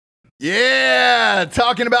Yeah,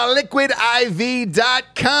 talking about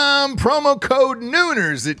liquidiv.com, promo code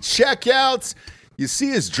Nooners at checkout. You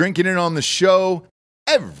see us drinking it on the show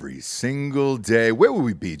every single day. Where would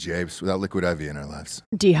we be, James, without Liquid IV in our lives?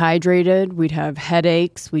 Dehydrated, we'd have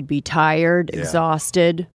headaches, we'd be tired,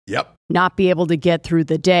 exhausted. Yep. Not be able to get through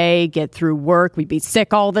the day, get through work. We'd be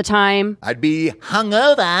sick all the time. I'd be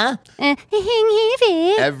hungover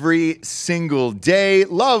every single day.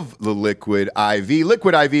 Love the Liquid IV.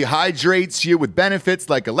 Liquid IV hydrates you with benefits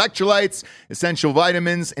like electrolytes, essential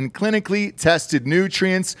vitamins, and clinically tested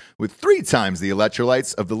nutrients with 3 times the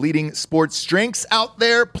electrolytes of the leading sports drinks out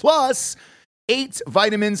there, plus 8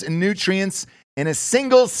 vitamins and nutrients in a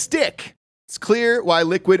single stick. It's clear why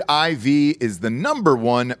Liquid IV is the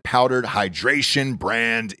 #1 powdered hydration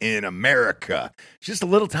brand in America. It's just a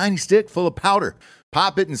little tiny stick full of powder.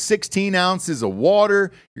 Pop it in 16 ounces of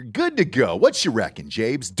water. You're good to go. What you reckon,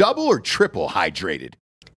 Jabes? Double or triple hydrated?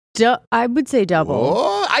 I would say double.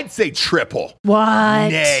 Oh, I'd say triple. What?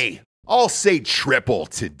 Nay, I'll say triple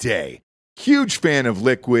today. Huge fan of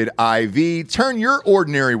Liquid IV. Turn your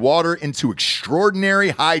ordinary water into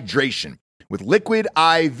extraordinary hydration. With Liquid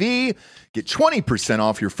IV, get 20%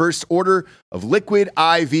 off your first order of Liquid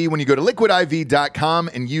IV when you go to liquidiv.com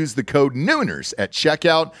and use the code Nooners at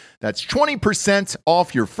checkout. That's 20%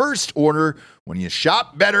 off your first order when you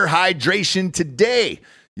shop better hydration today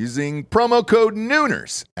using promo code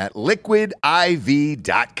Nooners at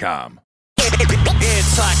liquidiv.com.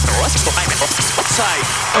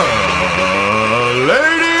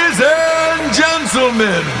 Ladies and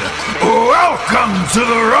gentlemen, welcome to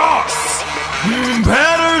the Ross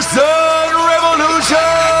Patterson Revolution!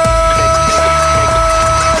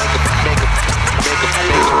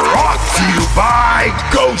 Brought to you by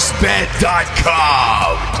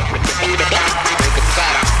GhostBed.com.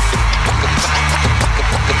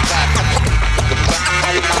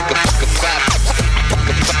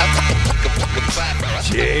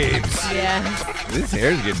 James. Yeah. This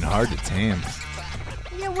hair's getting hard to tame.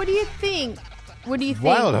 Yeah, what do you think? What do you think?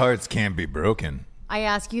 Wild hearts can't be broken. I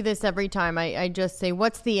ask you this every time. I just say,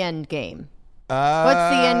 what's the end game?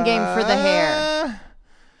 What's the end game for the hair?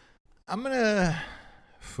 I'm gonna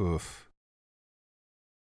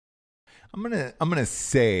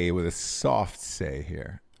say with a soft say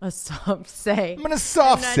here. A soft say. I'm gonna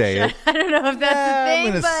soft say sure. it. I don't know if that's a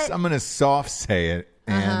thing, but I'm gonna soft say it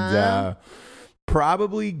and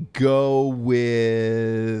probably go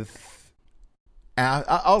with.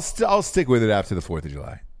 I'll stick with it after the 4th of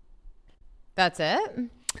July. That's it?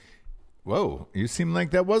 Whoa, you seem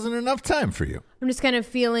like that wasn't enough time for you. I'm just kind of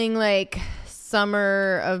feeling like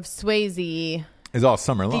summer of Swayze. It's all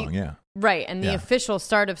summer long, yeah. Right, and the official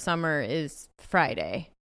start of summer is Friday.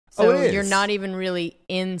 So it is. You're not even really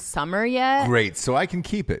in summer yet. Great, so I can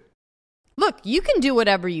keep it. Look, you can do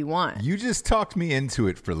whatever you want. You just talked me into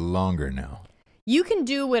it for longer now. You can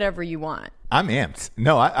do whatever you want. I'm amped.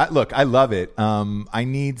 No, I look, I love it. I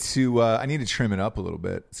need to trim it up a little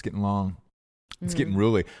bit. It's getting long. It's getting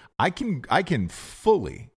ruly. I can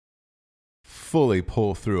fully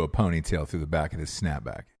pull through a ponytail through the back of this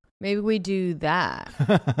snapback. Maybe we do that.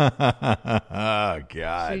 Oh,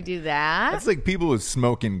 God. Should we do that? That's like people with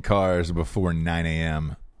smoke in cars before 9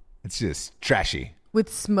 a.m. It's just trashy.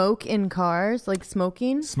 With smoke in cars? Like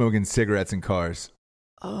smoking? Smoking cigarettes in cars.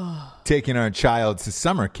 Oh. Taking our child to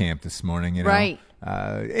summer camp this morning, you know. Right.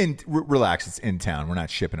 And relax, it's in town. We're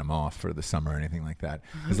not shipping them off for the summer or anything like that.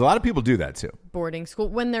 Because a lot of people do that too. Boarding school.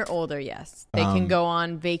 When they're older, yes. They can go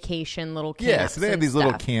on vacation, little camps. Yeah, so they have these stuff.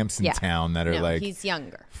 little camps in town that are he's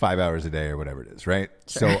younger. 5 hours a day or whatever it is, right?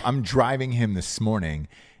 Sure. So I'm driving him this morning,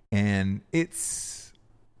 and it's,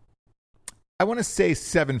 I want to say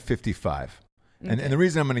 7:55. Okay. And the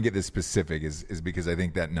reason I'm going to get this specific is because I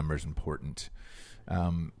think that number is important.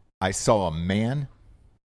 I saw a man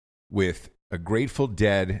with a Grateful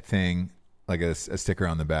Dead thing, like a sticker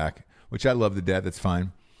on the back, which I love the Dead. That's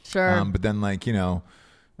fine. Sure. But then, like, you know,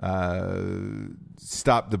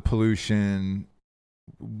 stop the pollution,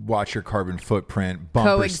 watch your carbon footprint,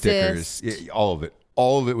 bumper Coexist. stickers, all of it.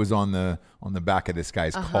 All of it was on the back of this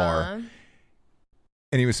guy's car,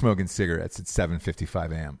 and he was smoking cigarettes at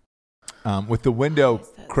 7:55 a.m. With the window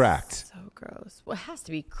cracked. So gross. Well, it has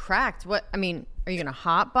to be cracked. What? I mean, are you going to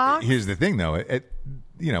hot box? Here's the thing, though.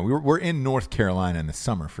 We're in North Carolina in the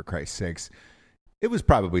summer, for Christ's sakes. It was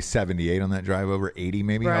probably 78 on that drive over, 80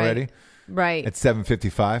 maybe already. Right. At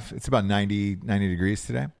 7:55. It's about 90 degrees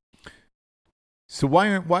today. So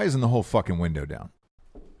why isn't the whole fucking window down?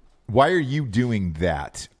 Why are you doing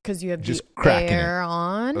that? Because you have just the cracking air it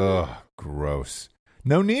on. Ugh, gross.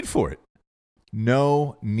 No need for it.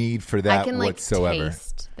 No need for that I can whatsoever.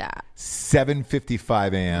 taste that.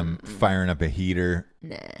 7:55 a.m. firing up a heater,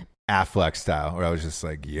 Nah, Affleck style, where I was just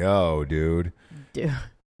like, yo, dude. dude,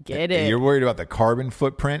 get it. You're worried about the carbon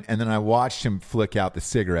footprint? And then I watched him flick out the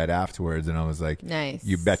cigarette afterwards, and I was like, Nice.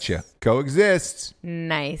 You betcha. Coexist.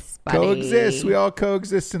 Nice, buddy. Coexist. We all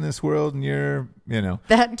coexist in this world, and you're,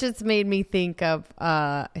 That just made me think of,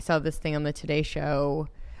 I saw this thing on the Today Show,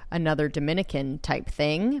 another Dominican type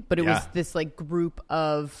thing, but it was this like group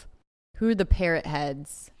of, who are the Parrot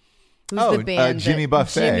Heads? Who's the band? Jimmy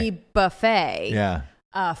Buffet. Jimmy Buffet. Yeah.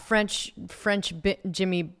 French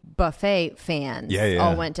Jimmy Buffet fans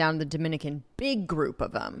all went down to the Dominican, big group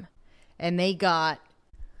of them. And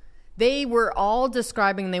they were all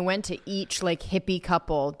describing, they went to each like hippie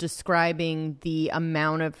couple describing the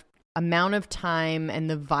amount of time and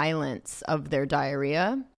the violence of their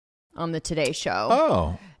diarrhea on the Today Show.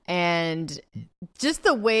 Oh. And just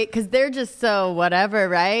the way, because they're just so whatever,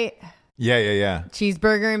 right? Yeah.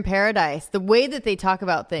 Cheeseburger in paradise. The way that they talk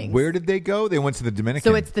about things. Where did they go? They went to the Dominican.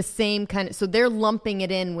 So it's the same kind of, so they're lumping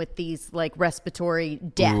it in with these like respiratory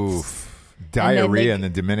deaths. Oof. Diarrhea in the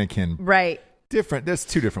Dominican. Right. Different. That's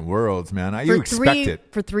two different worlds, man. You expect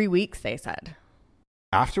it. For 3 weeks, they said.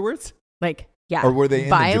 Afterwards? Like, yeah. Or were they in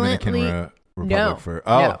the Dominican Republic for?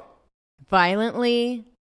 Oh. No. Violently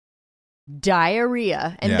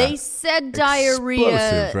diarrhea. And they said diarrhea.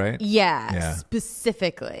 Explosive, right? Yeah.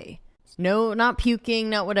 Specifically. No, not puking,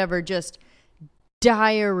 not whatever, just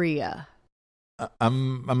diarrhea.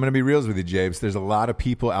 I'm going to be real with you, Jabes. There's a lot of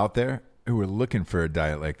people out there who are looking for a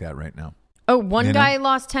diet like that right now. Oh, one guy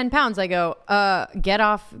lost 10 pounds. I go, get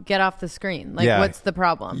off the screen. Like, what's the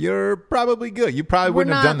problem? You're probably good. You probably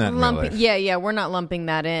wouldn't have done that in real life. Yeah. We're not lumping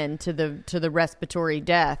that in to the respiratory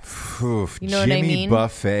death. Oof, you know what I mean? Jimmy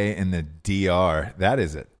Buffet in the DR. That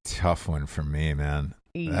is a tough one for me, man.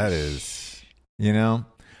 Eesh. That is,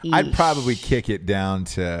 I'd probably kick it down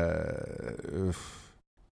to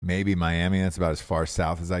maybe Miami. That's about as far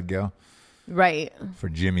south as I'd go. Right. For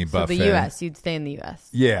Jimmy Buffet. So the U.S., you'd stay in the U.S.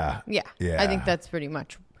 Yeah. I think that's pretty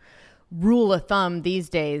much rule of thumb these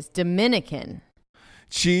days. Dominican.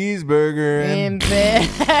 Cheeseburger in bed.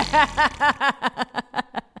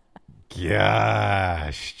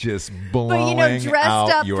 Gosh, just blowing But dressed out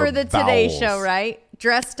up your for the bowels. Today Show, right?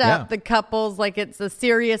 Dressed up, the couples like it's a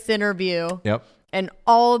serious interview. Yep. And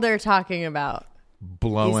all they're talking about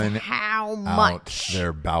blowing is how out much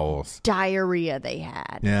their bowels diarrhea they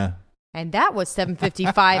had. Yeah. And that was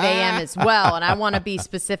 7:55 a.m. as well. And I want to be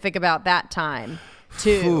specific about that time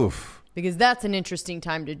too. Oof. Because that's an interesting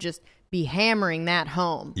time to just be hammering that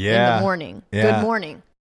home in the morning. Yeah. Good morning.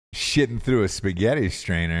 Shitting through a spaghetti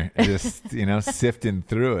strainer, just, sifting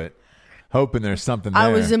through it, hoping there's something there.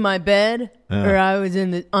 I was in my bed or I was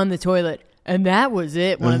on the toilet. And that was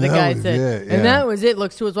it. One of the guys said, and that was it.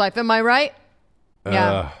 Looks to his wife. Am I right?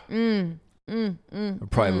 Yeah.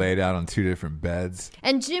 Probably laid out on two different beds.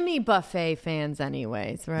 And Jimmy Buffet fans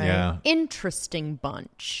anyways, right? Yeah. Interesting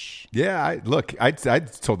bunch. Yeah. I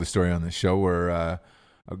told the story on the show where a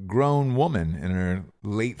grown woman in her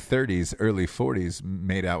late 30s, early 40s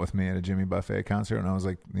made out with me at a Jimmy Buffet concert. And I was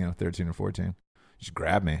like, 13 or 14. She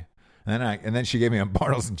grabbed me. And then she gave me a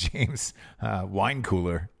Bartles and James wine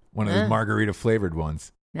cooler. One of those margarita flavored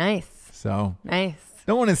ones. Nice. So nice.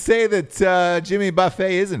 Don't want to say that Jimmy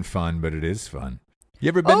Buffet isn't fun, but it is fun. You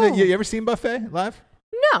ever been? You ever seen Buffet live?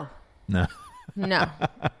 No.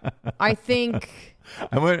 I think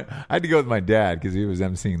I had to go with my dad because he was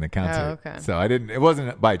emceeing the concert. Oh, okay. So I didn't. It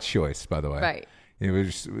wasn't by choice, by the way. Right. It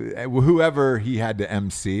was whoever he had to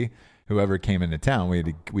MC, whoever came into town, we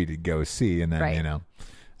had to go see, and then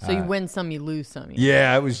So you win some, you lose some.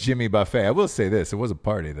 Yeah, it was Jimmy Buffet. I will say this. It was a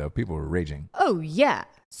party, though. People were raging. Oh, yeah.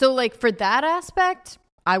 So, for that aspect,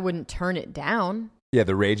 I wouldn't turn it down. Yeah,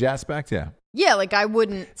 the rage aspect, yeah. Yeah, I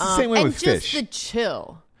wouldn't. It's the same way with fish. And just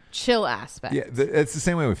the chill aspect. Yeah, it's the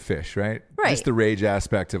same way with fish, right? Right. Just the rage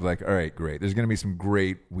aspect of all right, great. There's going to be some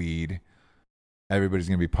great weed. Everybody's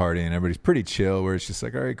going to be partying. Everybody's pretty chill where it's just all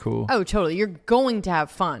right, cool. Oh, totally. You're going to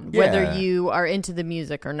have fun, whether you are into the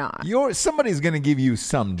music or not. Somebody's going to give you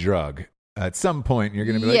some drug. At some point, you're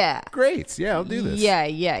going to be like, great. Yeah, I'll do this.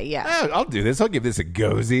 Yeah. I'll do this. I'll give this a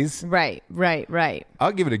gozies. Right.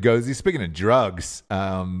 I'll give it a gozies. Speaking of drugs,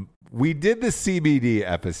 we did the CBD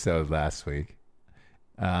episode last week.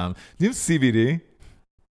 Do you have CBD?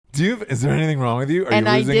 Is there anything wrong with you? Are you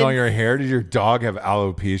losing all your hair? Does your dog have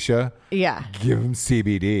alopecia? Yeah. Give him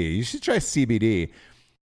CBD. You should try CBD.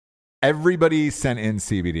 Everybody sent in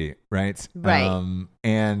CBD, right? Right.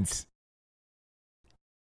 And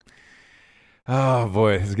oh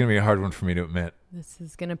boy, this is going to be a hard one for me to admit. This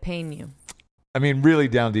is going to pain you. I mean, really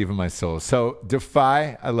down deep in my soul. So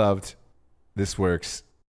Defy, I loved. This works.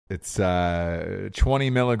 It's 20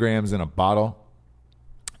 milligrams in a bottle,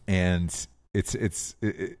 and it's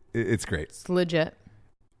great. It's legit.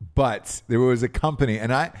 But there was a company,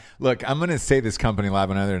 and I'm going to say this company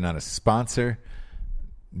live. I know they're not a sponsor.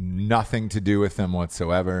 Nothing to do with them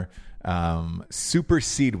whatsoever. Super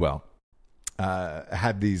Seedwell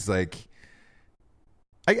had these like,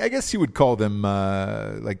 I guess you would call them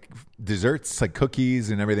like desserts, like cookies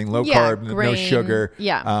and everything, low carb, grain, no sugar.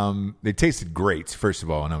 Yeah. They tasted great, first of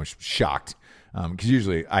all, and I was shocked because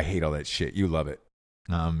usually I hate all that shit. You love it.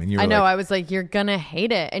 And you were I know. I was like, you're going to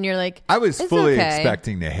hate it. And you're like, I was fully okay.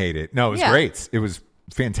 expecting to hate it. No, it was great. It was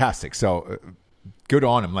fantastic. So good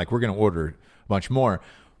on them. Like, we're going to order a bunch more.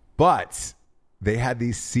 But they had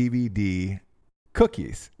these CBD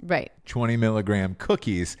cookies. Right. 20 milligram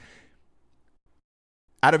cookies.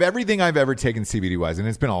 Out of everything I've ever taken CBD wise, and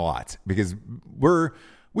it's been a lot because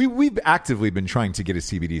we've actively been trying to get a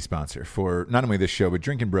CBD sponsor for not only this show, but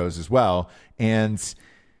Drinking Bros as well. And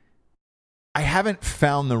I haven't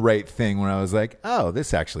found the right thing when I was like, oh,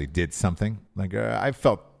 this actually did something. Like I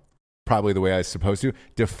felt probably the way I was supposed to.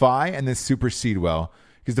 Defy and this Super Seedwell,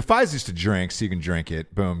 because Defy is just a drink, so you can drink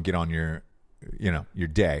it, boom, get on your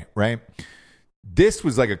day, right? This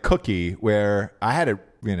was like a cookie where I had it,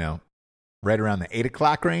 right around the 8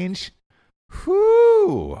 o'clock range.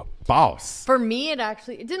 Whoo, boss. For me, it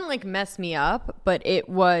didn't like mess me up, but it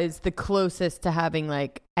was the closest to having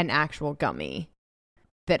like an actual gummy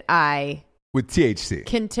that I with THC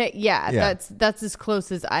can take. Yeah, that's as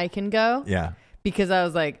close as I can go. Yeah, because I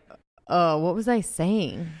was like, oh, what was I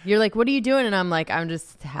saying? You're like, what are you doing? And I'm like, I'm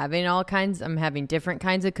just having I'm having different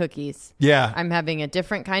kinds of cookies. Yeah, I'm having a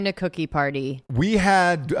different kind of cookie party. We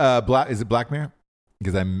had is it Black Mirror?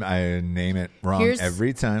 Because I name it wrong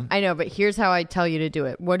every time. I know, but here's how I tell you to do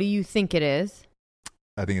it. What do you think it is?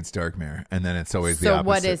 I think it's Dark Mirror, and then it's always the opposite. So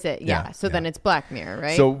what is it? Yeah. So then it's Black Mirror,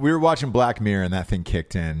 right? So we were watching Black Mirror, and that thing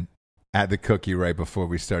kicked in at the cookie right before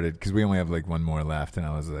we started, because we only have like one more left, and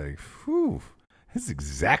I was like, whew, this is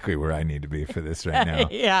exactly where I need to be for this right now.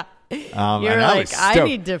 Yeah. You're like, I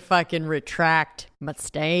need to fucking retract my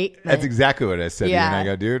statement. That's exactly what I said to you, and I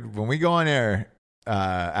go, dude, when we go on air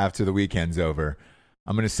after the weekend's over,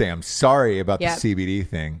 I'm going to say I'm sorry about the CBD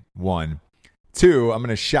thing, 1. 2, I'm going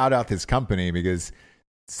to shout out this company because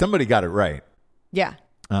somebody got it right. Yeah.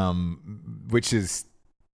 Which is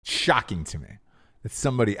shocking to me that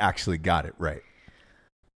somebody actually got it right.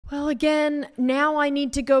 Well, again, now I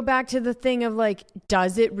need to go back to the thing of like,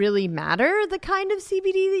 does it really matter the kind of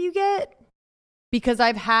CBD that you get? Because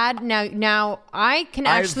I've had now I can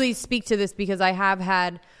actually speak to this because I have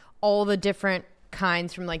had all the different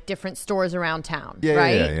kinds from like different stores around town,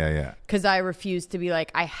 right? Yeah. Because I refuse to be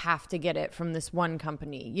like, I have to get it from this one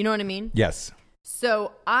company. You know what I mean? Yes.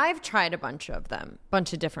 So I've tried a bunch of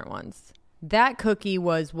different ones. That cookie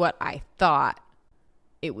was what I thought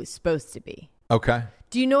it was supposed to be. Okay.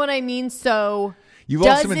 Do you know what I mean? So you've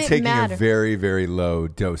also been taking a very, very low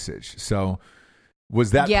dosage. So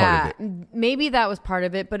was that part of it? Maybe that was part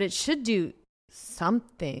of it, but it should do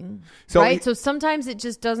something, right? So sometimes it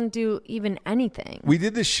just doesn't do even anything. We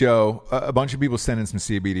did this show. A bunch of people sent in some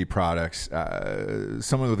CBD products.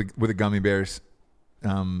 Someone with the gummy bears.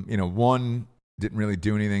 One didn't really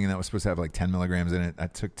do anything, and that was supposed to have like 10 milligrams in it. I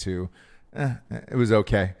took 2. It was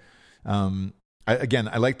okay. I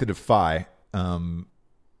like the Defy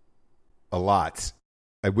a lot.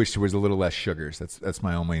 I wish there was a little less sugars. That's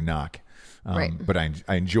my only knock. Right. But I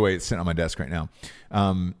enjoy it sitting on my desk right now.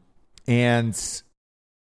 And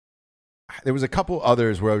there was a couple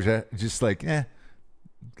others where I was just like, I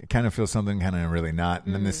kind of feel something, kind of really not.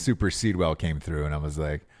 And then the Super Seedwell came through, and I was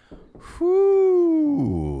like,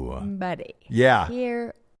 whoo. Buddy. Yeah.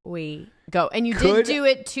 Here we go. And you did do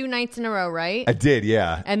it 2 nights in a row, right? I did,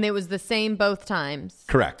 yeah. And it was the same both times?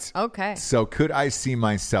 Correct. Okay. So could I see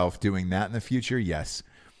myself doing that in the future? Yes.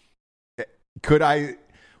 Would I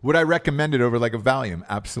recommend it over like a Valium?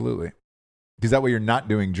 Absolutely. Because that way you're not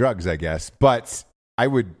doing drugs, I guess. But I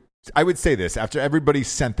would say this. After everybody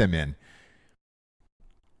sent them in,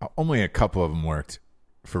 only a couple of them worked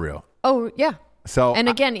for real. Oh, yeah. So and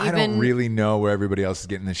again, I don't really know where everybody else is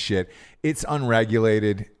getting this shit. It's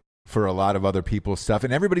unregulated for a lot of other people's stuff.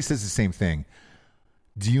 And everybody says the same thing.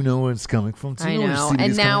 Do you know where it's coming from? I know.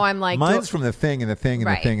 And now I'm like, mine's from the thing and the thing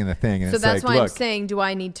and the thing and the thing. And so it's that's like, why I'm saying, do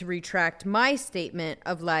I need to retract my statement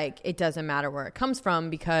of like, it doesn't matter where it comes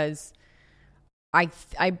from? Because I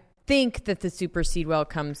think that the Super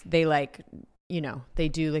Seedwell they like, they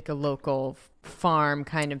do like a local farm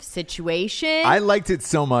kind of situation. I liked it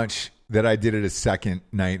so much that I did it a second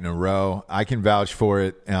night in a row. I can vouch for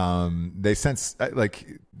it. They sent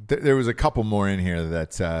there was a couple more in here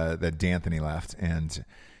that D'Anthony left, and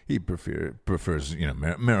he prefers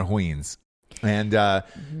marijuana. And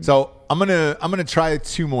so I'm gonna try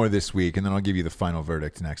 2 more this week, and then I'll give you the final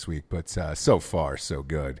verdict next week. But so far, so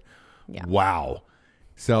good. Yeah. Wow.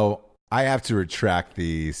 So I have to retract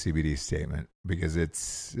the CBD statement because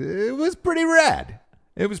it was pretty rad.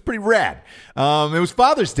 It was pretty rad. It was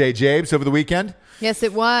Father's Day, Jabes, over the weekend. Yes,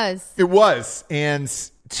 it was. It was, and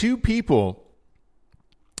 2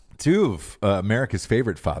 of America's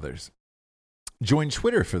favorite fathers joined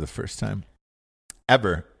Twitter for the first time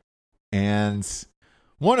ever. And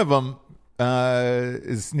one of them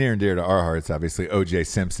is near and dear to our hearts, obviously, O.J.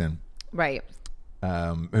 Simpson. Right.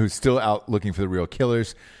 Who's still out looking for the real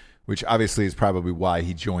killers, which obviously is probably why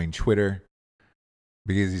he joined Twitter,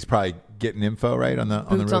 because he's probably getting info, right, on the real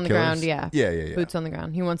killers. Boots on the ground, yeah. Yeah. Boots on the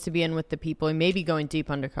ground. He wants to be in with the people. He may be going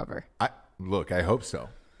deep undercover. I hope so.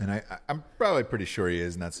 And I'm probably pretty sure he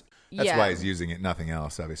is, and that's why he's using it, nothing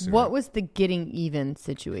else, obviously. What was the getting even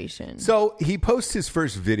situation? So he posted his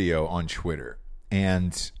first video on Twitter,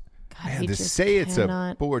 and to say it's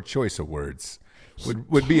a poor choice of words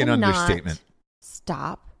would be an understatement.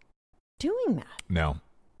 Stop doing that. No.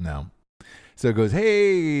 So it goes,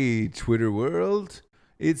 hey, Twitter world,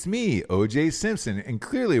 it's me, O.J. Simpson. And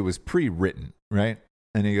clearly it was pre-written, right?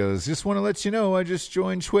 And he goes, just want to let you know I just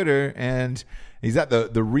joined Twitter. And he's at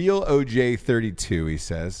the real O.J. 32, he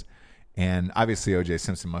says. And obviously O.J.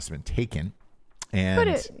 Simpson must have been taken. And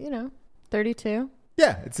but 32.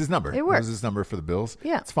 Yeah, it's his number. It works. It was his number for the Bills.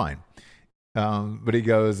 Yeah. It's fine. But he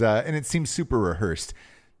goes, and it seems super rehearsed.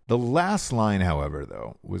 The last line, however,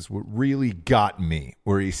 though, was what really got me,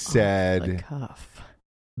 where he said,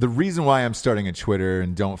 the reason why I'm starting a Twitter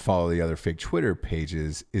and don't follow the other fake Twitter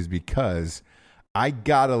pages is because I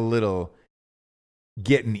got a little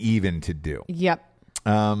getting even to do. Yep.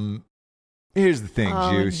 Here's the thing,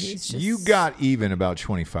 Juice. You got even about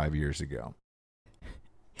 25 years ago.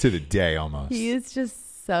 To the day, almost. He is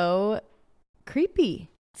just so creepy.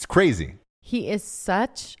 It's crazy. He is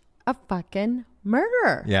such a fucking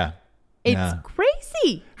murderer. Yeah. It's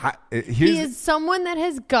crazy. He is someone that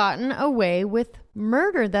has gotten away with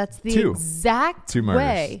murder. That's the exact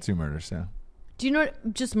way. 2 murders, yeah. Do you know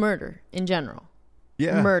just murder in general?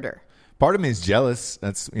 Yeah. Murder. Part of me is jealous.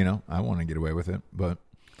 That's, I want to get away with it, but.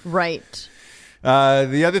 Right.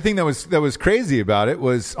 The other thing that was crazy about it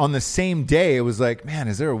was on the same day, it was like, man,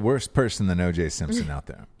 is there a worse person than O.J. Simpson out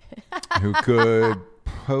there who could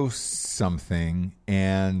post something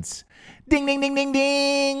and ding, ding, ding, ding,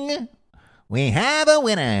 ding. We have a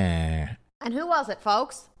winner. And who was it,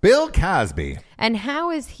 folks? Bill Cosby. And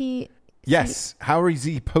how is he? Yes. How is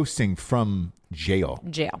he posting from jail?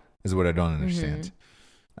 Jail. Is what I don't understand.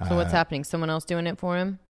 Mm-hmm. So what's happening? Someone else doing it for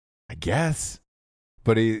him? I guess.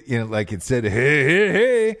 But he, like it said,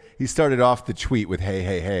 hey. He started off the tweet with,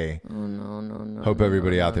 hey. Oh, no. Hope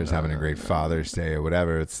everybody out there is having a great Father's Day or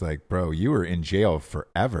whatever. It's like, bro, you were in jail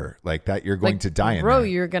forever. Like that, you're going to die in there. Bro,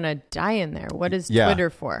 you're going to die in there. What is Twitter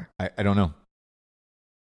for? I don't know.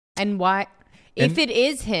 And why? If it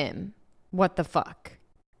is him, what the fuck?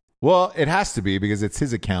 Well, it has to be because it's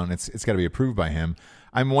his account. It's got to be approved by him.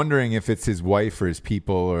 I'm wondering if it's his wife or his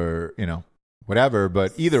people or, whatever.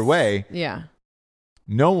 But either way. Yeah.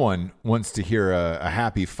 No one wants to hear a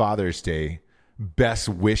happy Father's Day best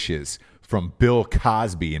wishes from Bill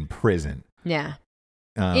Cosby in prison. Yeah.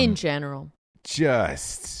 In general.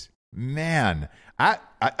 Just, man, I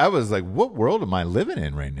was like, what world am I living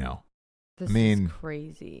in right now? This is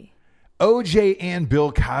crazy. OJ and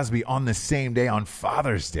Bill Cosby on the same day on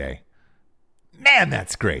Father's Day. Man,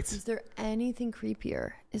 that's great. Is there anything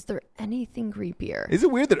creepier? Is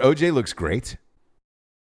it weird that OJ looks great?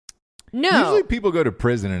 No. Usually people go to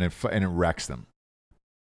prison and it wrecks them.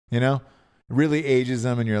 It really ages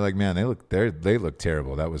them, and you're like, man, they look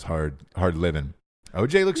terrible. That was hard living.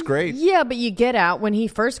 OJ looks great. Yeah, but you get out. When he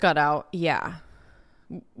first got out, yeah.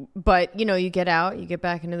 But, you get out, you get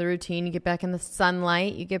back into the routine, you get back in the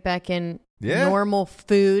sunlight, you get back in normal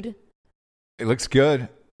food. It looks good.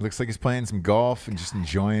 It looks like he's playing some golf and just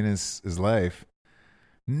enjoying his life.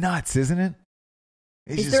 Nuts, isn't it?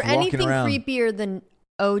 Is there anything creepier than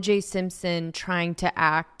O.J. Simpson trying to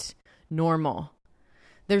act normal?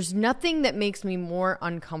 There's nothing that makes me more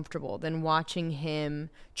uncomfortable than watching him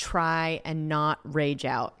try and not rage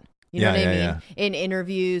out. You know what I mean? Yeah. In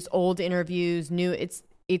interviews, old interviews, new, it's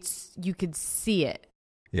you could see it.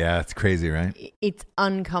 Yeah, it's crazy, right? It's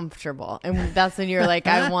uncomfortable. And that's when you're like,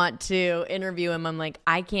 I want to interview him. I'm like,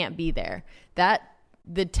 I can't be there.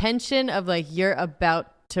 The tension of like, you're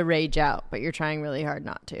about to rage out, but you're trying really hard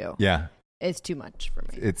not to. Yeah. It's too much for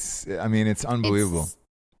me. It's unbelievable.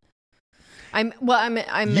 I'm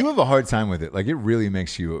you have a hard time with it. Like, it really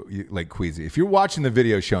makes you like queasy. If you're watching the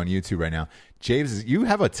video show on YouTube right now, James, you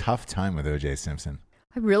have a tough time with O.J. Simpson.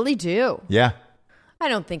 I really do. Yeah. I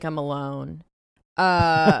don't think I'm alone.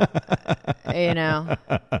 I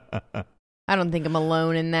don't think I'm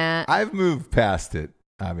alone in that. I've moved past it,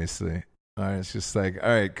 obviously. It's just like, all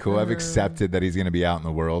right, cool. I've accepted that he's going to be out in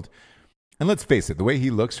the world. And let's face it, the way he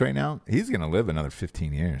looks right now, he's going to live another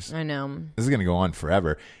 15 years. I know. This is going to go on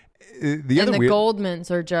forever. The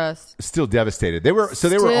Goldmans are just still devastated. They were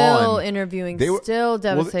on interviewing, still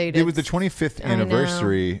devastated. It was the 25th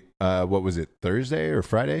anniversary. What was it, Thursday or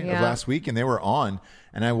Friday of last week? And they were on,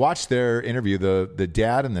 and I watched their interview. The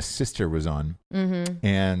dad and the sister was on,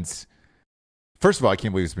 and first of all, I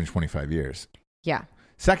can't believe it's been 25 years. Yeah.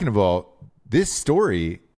 Second of all, this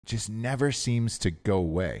story just never seems to go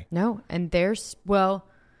away. No, and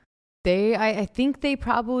I think they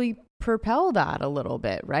probably propel that a little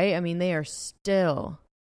bit, right? I mean, they are still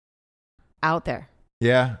out there.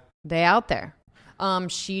 Yeah. They out there.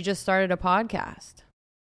 She just started a podcast.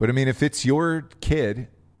 But I mean, if it's your kid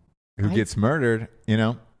who gets murdered,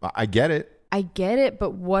 I get it. I get it,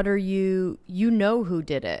 but what are you know who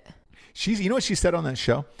did it? You know what she said on that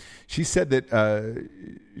show? She said that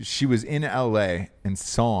she was in LA and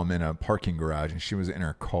saw him in a parking garage, and she was in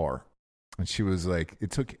her car. And she was like,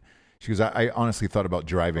 she goes, I honestly thought about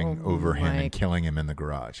driving over him and killing him in the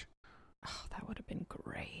garage. Oh, that would have been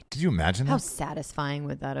great. Did you imagine that? How satisfying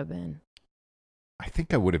would that have been? I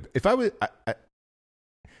think I would have. If I was.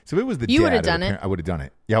 So if it was the you dad. would have done it. I would have done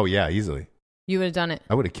it. Yeah, oh, yeah, easily. You would have done it.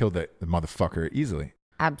 I would have killed the motherfucker easily.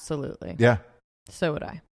 Absolutely. Yeah. So would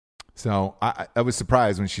I. So I was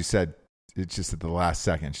surprised when she said it's just at the last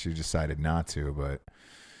second she decided not to. But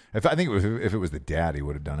if it was the dad, he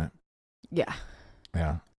would have done it. Yeah.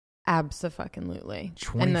 Yeah. Abso-fucking-lutely.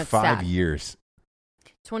 25 years.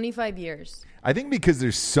 25 years. I think because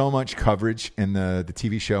there's so much coverage in the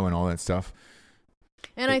TV show and all that stuff.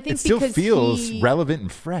 And I think it still feels relevant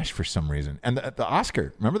and fresh for some reason. And the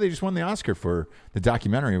Oscar, remember they just won the Oscar for the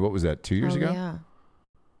documentary. What was that, 2 years ago? Yeah.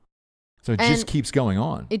 So it just keeps going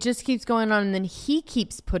on. It just keeps going on. And then he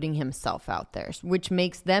keeps putting himself out there, which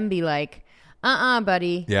makes them be like,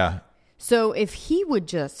 buddy. Yeah. So if he would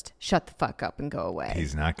just shut the fuck up and go away.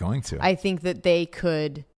 He's not going to. I think that they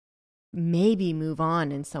could maybe move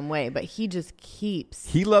on in some way, but he just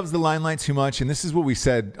keeps. He loves the limelight too much. And this is what we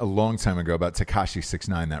said a long time ago about Tekashi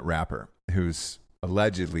 6ix9ine, that rapper, who's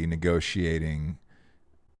allegedly negotiating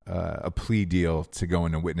a plea deal to go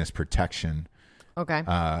into witness protection. Okay.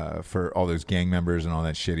 For all those gang members and all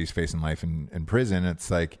that shit he's facing life in prison.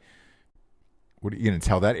 It's like, what are you going to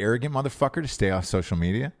tell that arrogant motherfucker to stay off social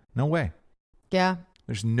media? No way. Yeah.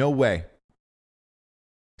 There's no way.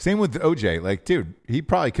 Same with OJ. Like, dude, he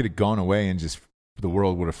probably could have gone away and just the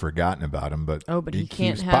world would have forgotten about him. But he can't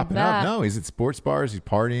keeps have popping that. up. No, he's at sports bars. He's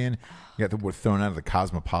partying. He got thrown out of the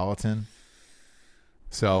Cosmopolitan.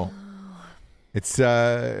 So it's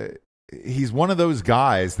he's one of those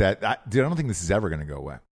guys that dude, I don't think this is ever going to go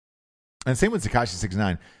away. And same with Tekashi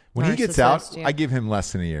 6ix9ine. When he gets out, I give him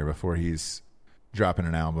less than a year before he's dropping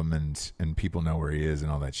an album and people know where he is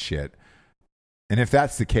and all that shit. And if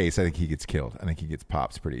that's the case, I think he gets killed. I think he gets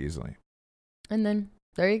popped pretty easily. And then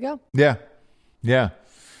there you go. Yeah. Yeah.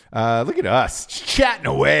 Look at us chatting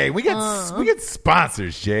away. We got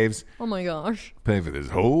sponsors, James. Oh my gosh. Paying for this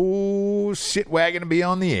whole shit wagon to be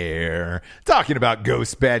on the air. Talking about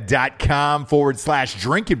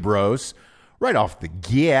ghostbed.com/drinking bros. Right off the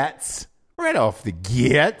gets.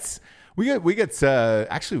 We got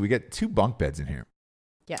actually 2 bunk beds in here.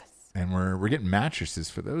 Yes. And we're getting mattresses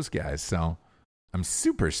for those guys. So I'm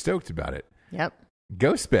super stoked about it. Yep.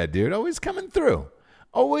 Ghost Bed, dude, always coming through.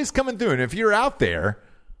 And if you're out there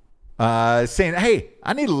saying, hey,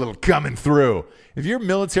 I need a little coming through. If you're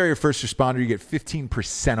military or first responder, you get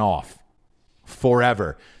 15% off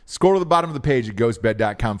forever. Scroll to the bottom of the page at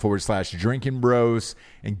ghostbed.com/drinking bros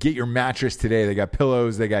and get your mattress today. They got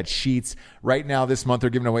pillows. They got sheets. Right now, this month, they're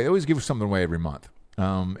giving away. They always give something away every month.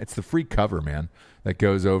 It's the free cover, man, that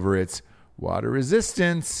goes over its water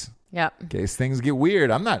resistance. Yep. In case things get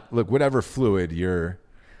weird. Whatever fluid you're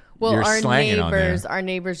slanging on there. Our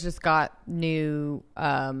neighbors just got new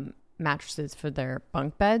mattresses for their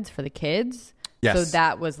bunk beds for the kids. Yes. So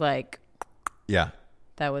that was like, yeah,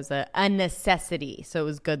 that was a necessity. So it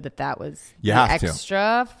was good that was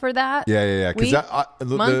extra for that. Yeah.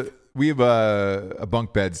 Because we have a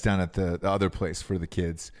bunk beds down at the other place for the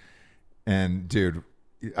kids, and dude,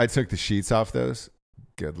 I took the sheets off those.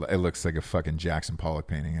 Good. It looks like a fucking Jackson Pollock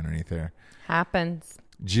painting underneath there. Happens.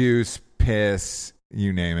 juice, piss,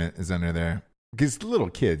 you name it, is under there. Because little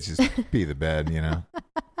kids just pee the bed, you know.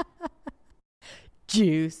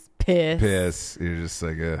 Juice, piss. You're just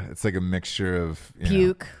like it's like a mixture of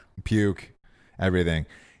puke, everything.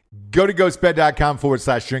 Go to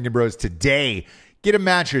ghostbed.com/drinking bros today. Get a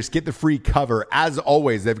mattress, get the free cover. As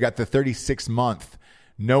always, they've got the 36-month,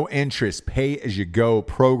 no interest, pay as you go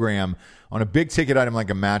program on a big ticket item like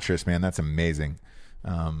a mattress, man. That's amazing.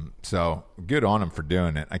 So good on them for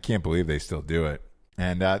doing it. I can't believe they still do it.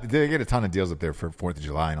 And they get a ton of deals up there for 4th of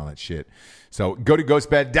July and all that shit. So go to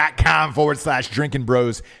ghostbed.com/drinking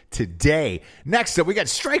bros today. Next up, we got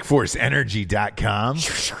StrikeForceEnergy.com.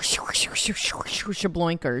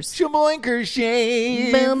 Shabloinkers,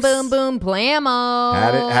 James. Boom, boom, boom, blammo.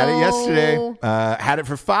 Had it yesterday. Had it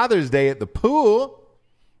for Father's Day at the pool.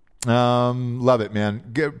 Love it,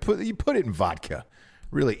 man. You put it in vodka.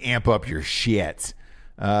 Really amp up your shit.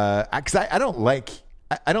 Because I don't like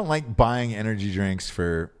buying energy drinks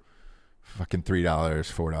for fucking $3,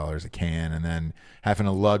 $4 a can, and then having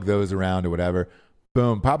to lug those around or whatever.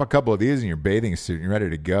 Boom, pop a couple of these in your bathing suit and you're ready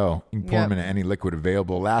to go. You can pour them into any liquid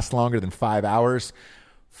available. Last longer than 5 hours.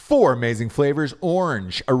 4 amazing flavors: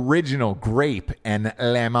 orange, original, grape, and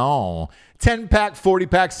lemon. 10-pack,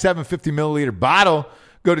 40-pack, 750 milliliter bottle.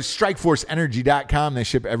 Go to StrikeForceEnergy.com. They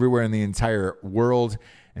ship everywhere in the entire world.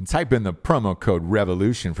 And type in the promo code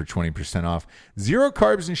REVOLUTION for 20% off. 0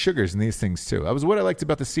 carbs and sugars in these things, too. That was what I liked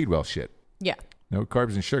about the Seedwell shit. Yeah. No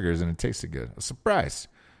carbs and sugars, and it tasted good. I was surprised.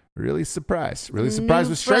 Really surprised. Really surprised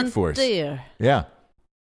with Strikeforce. Yeah.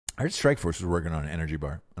 I heard Strikeforce was working on an energy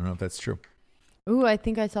bar. I don't know if that's true. Ooh, I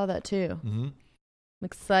think I saw that, too. Mm-hmm. I'm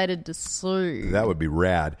excited to see. That would be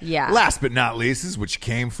rad. Yeah. Last but not least, this is what you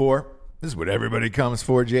came for. This is what everybody comes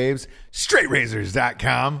for, James.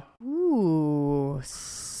 StraightRazors.com. Ooh,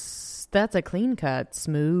 that's a clean cut.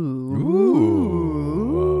 Smooth. Ooh.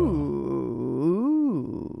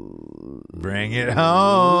 Bring it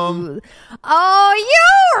home. Oh,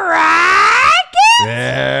 you rock it.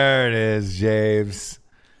 There it is, James.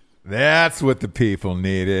 That's what the people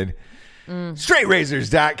needed.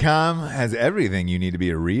 StraightRazors.com has everything you need to be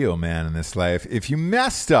a real man in this life. If you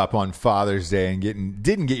messed up on Father's Day and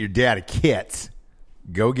didn't get your dad a kit,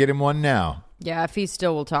 go get him one now. Yeah, if he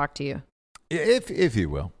still will talk to you. If he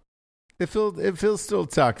will. If he'll still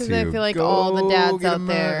talk to you. Because I feel like all the dads out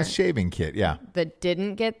there a shaving kit, yeah, that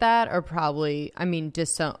didn't get that are probably,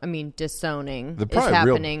 disowning. They're probably is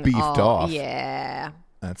happening real beefed off. Yeah.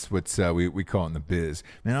 That's what we call it in the biz.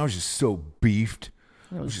 Man, I was just so beefed.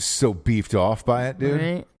 I was just so beefed off by it, dude.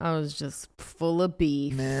 Right? I was just full of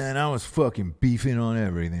beef. Man, I was fucking beefing on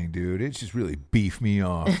everything, dude. It just really beefed me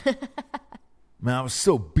off. Man, I was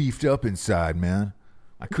so beefed up inside, man.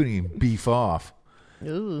 I couldn't even beef off.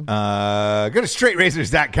 Ooh. Go to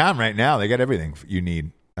straightrazors.com right now. They got everything you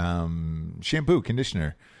need. Shampoo,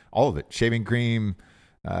 conditioner, all of it. Shaving cream,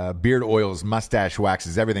 beard oils, mustache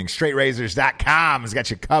waxes, everything. Straightrazors.com has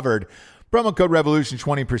got you covered. Promo code REVOLUTION,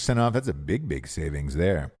 20% off. That's a big, big savings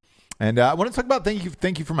there. And I want to talk about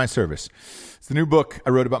Thank You for My Service. It's the new book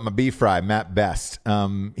I wrote about my beef fry, Matt Best.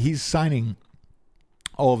 He's signing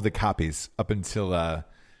all of the copies up until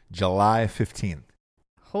July 15th.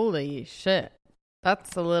 Holy shit.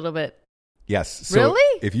 That's a little bit. Yes. So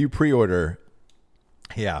really? If you pre-order,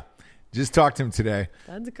 yeah, just talk to him today.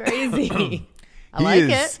 That's crazy. I like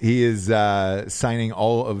it. He is signing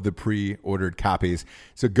all of the pre-ordered copies.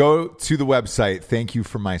 So go to the website,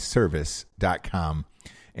 thankyouformyservice.com.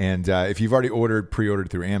 And if you've already pre-ordered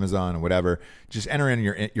through Amazon or whatever, just enter in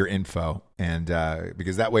your info. And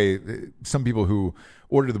because that way, some people who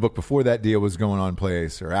ordered the book before that deal was going on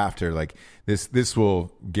place or after, like this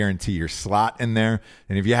will guarantee your slot in there.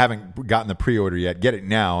 And if you haven't gotten the pre-order yet, get it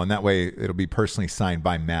now. And that way it'll be personally signed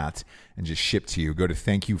by Matt and just shipped to you. Go to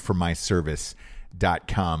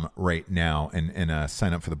thankyouformyservice.com right now and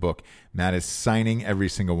sign up for the book. Matt is signing every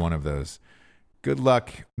single one of those. Good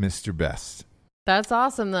luck, Mr. Best. That's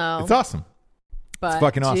awesome, though. It's awesome. But it's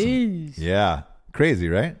fucking awesome. Yeah. Crazy,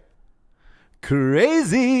 right?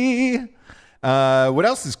 Crazy. What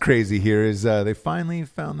else is crazy here is they finally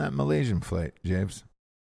found that Malaysian flight, James.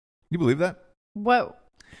 You believe that? What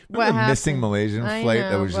Remember the happened? Missing Malaysian flight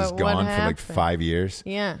that was just gone for like 5 years?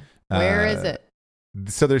 Yeah. Where is it?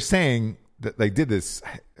 So they're saying that they did this.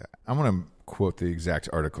 I want to quote the exact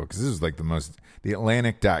article because this is like the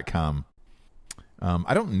Atlantic.com.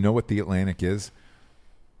 I don't know what the Atlantic is,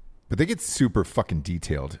 but they get super fucking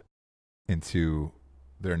detailed into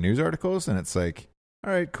their news articles, and it's like,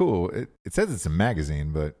 all right, cool. It says it's a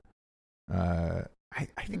magazine, but I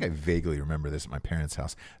think I vaguely remember this at my parents'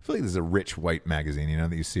 house. I feel like this is a rich white magazine,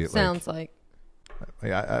 that you see it Sounds like.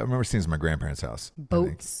 I remember seeing this at my grandparents' house.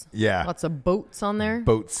 Boats. Yeah. Lots of boats on there.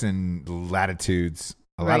 Boats and latitudes.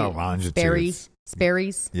 A lot of longitudes.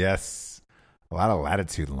 Sperry's. Yes. A lot of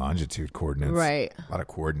latitude and longitude coordinates. Right. A lot of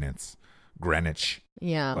coordinates. Greenwich.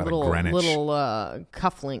 Yeah. Little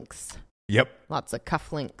cufflinks. Yep. Lots of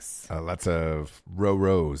cufflinks. Lots of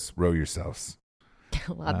rows. Row yourselves.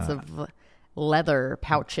 Lots of leather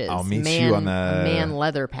pouches. I'll meet you on the man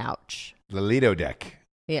leather pouch. The Lido deck.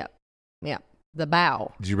 Yep. The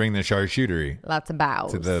bow. Did you bring the charcuterie? Lots of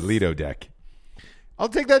bows. To the Lido deck. I'll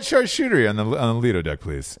take that charcuterie on the Lido deck,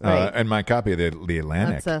 please. Right. And my copy of the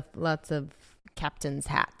Atlantic. Lots of captain's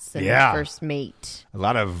hats and first mate. A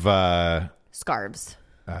lot of scarves.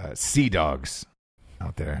 Sea dogs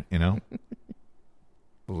out there, you know?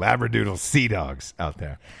 Labradoodle sea dogs out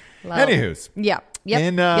there. Anywho's. Yep.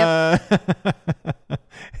 In the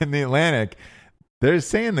Atlantic, they're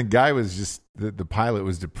saying the guy was just, the pilot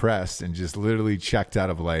was depressed and just literally checked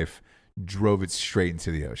out of life, drove it straight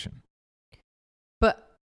into the ocean.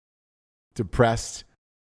 But depressed.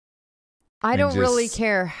 I don't really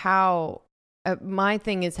care how, my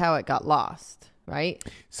thing is how it got lost, right?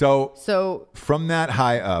 So from that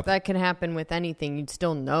high up. That can happen with anything. You'd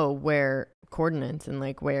still know where coordinates and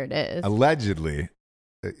like where it is. Allegedly.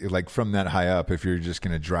 Like from that high up, if you're just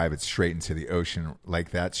going to drive it straight into the ocean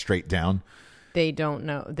like that, straight down. They don't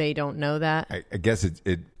know that. I guess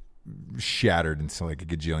it shattered into like a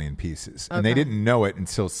gajillion pieces. Okay. And they didn't know it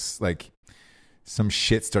until like some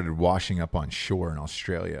shit started washing up on shore in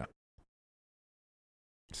Australia.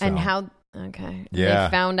 So, and how, okay. Yeah.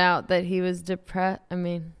 They found out that he was depressed. I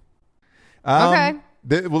mean, okay.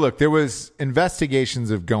 Look, there was investigations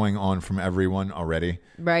of going on from everyone already.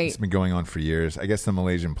 Right. It's been going on for years. I guess the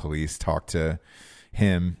Malaysian police talked to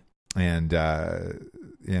him and,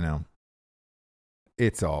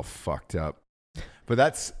 it's all fucked up. But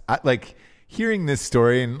that's like hearing this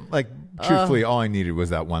story and like truthfully, all I needed was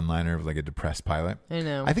that one liner of like a depressed pilot. I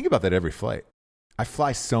know. I think about that every flight. I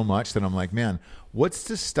fly so much that I'm like, man, what's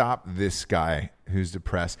to stop this guy who's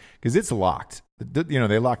depressed? Because it's locked.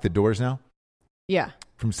 They lock the doors now. Yeah.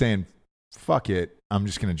 From saying, fuck it, I'm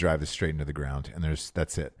just going to drive this straight into the ground. And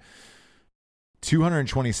that's it.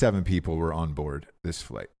 227 people were on board this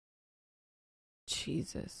flight.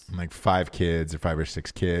 Jesus. And like 5 or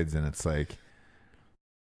 6 kids. And it's like,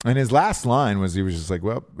 and his last line was, he was just like,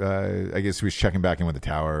 well, I guess he was checking back in with the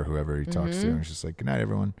tower or whoever he talks to. And he's just like, good night,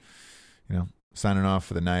 everyone. Signing off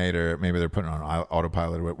for the night, or maybe they're putting on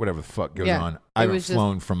autopilot or whatever the fuck goes on. I haven't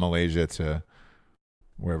flown from Malaysia to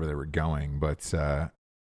wherever they were going, but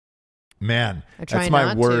man, that's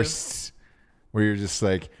my worst. Where you're just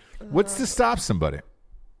like, what's to stop somebody?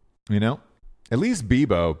 At least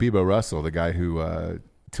Bebo Russell, the guy who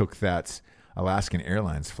took that Alaskan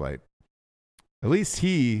Airlines flight, at least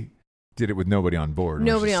he did it with nobody on board.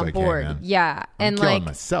 Nobody on board, hey, man, yeah, I'm killing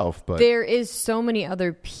myself, but there is so many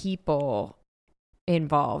other people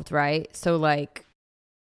involved, right? So like,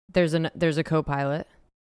 there's a co-pilot.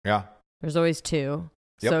 Yeah, there's always 2.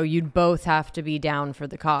 Yep. So you'd both have to be down for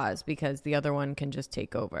the cause because the other one can just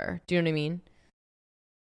take over. Do you know what I mean?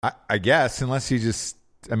 I guess, unless he just,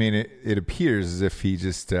 it appears as if he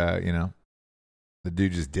just, the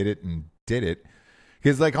dude just did it.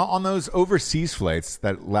 Because like on those overseas flights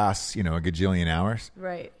that last, a gajillion hours.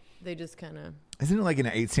 Right. They just kind of. Isn't it like an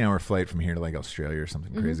 18-hour flight from here to like Australia or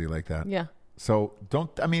something crazy like that? Yeah. So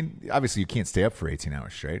obviously you can't stay up for 18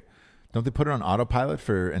 hours straight. Don't they put it on autopilot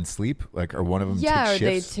and sleep? Like, or one of them take shifts? Yeah,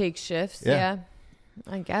 they take shifts. Yeah.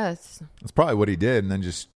 I guess. That's probably what he did. And then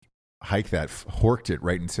just horked it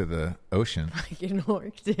right into the ocean. Fucking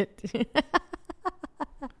horked it.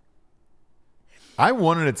 I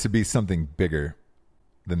wanted it to be something bigger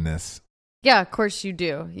than this. Yeah, of course you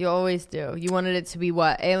do. You always do. You wanted it to be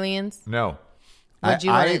what? Aliens? No. What did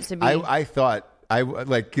you want it to be? I thought,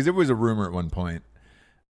 because there was a rumor at one point.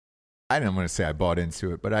 I didn't want to say I bought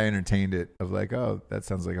into it, but I entertained it of like, oh, that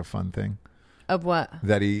sounds like a fun thing. Of what?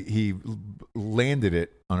 That he landed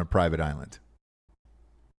it on a private island.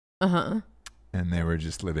 Uh-huh. And they were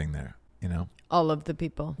just living there, All of the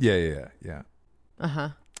people. Yeah. Uh-huh.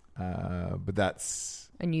 But that's...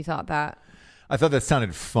 And you thought that? I thought that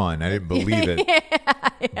sounded fun. I didn't believe it.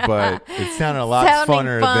 Yeah. But it sounded a lot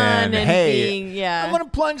funner than, hey, I'm going to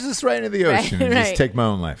plunge this right into the ocean and just take my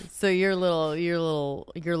own life. So your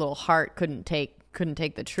little heart couldn't take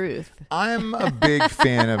the truth. I'm a big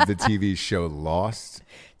fan of the TV show Lost.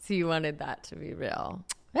 So you wanted that to be real.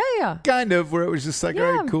 Yeah. Kind of, where it was just like,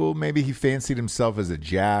 all right, cool. Maybe he fancied himself as a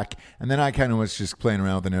jack. And then I kind of was just playing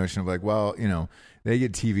around with the notion of like, well, they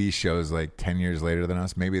get TV shows like 10 years later than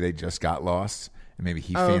us. Maybe they just got lost. And maybe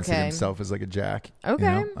he fancied himself as like a jack.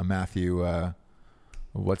 Okay. A Matthew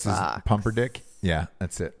What's his Pumperdick? Yeah,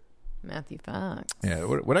 that's it. Matthew Fox. Yeah,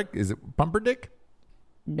 what is it? Pumperdick?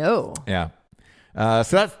 No. Yeah.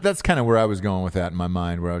 So that's kind of where I was going with that in my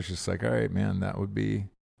mind, where I was just like, all right, man, that would be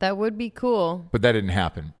cool. But that didn't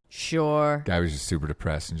happen. Sure. Guy was just super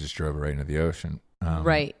depressed and just drove it right into the ocean.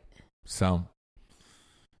 Right. So,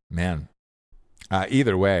 man,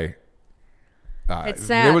 either way, it's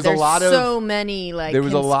sad. There was There's a lot so many like. There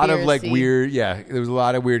was a lot of like weird. Yeah, there was a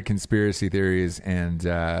lot of weird conspiracy theories, and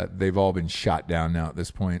they've all been shot down now at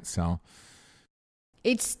this point. So.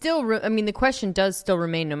 It's still, I mean, the question does still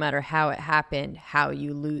remain, no matter how it happened, how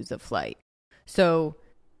you lose a flight. So,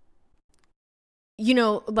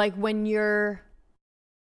 like when you're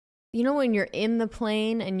in the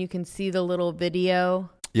plane and you can see the little video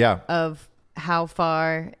of how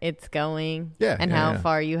far it's going and how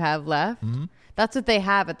far you have left. Mm-hmm. That's what they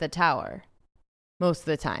have at the tower most of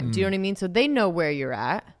the time. Do you know what I mean? So they know where you're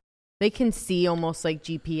at. They can see almost like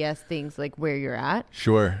GPS things, like where you're at.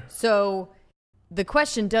 Sure. So the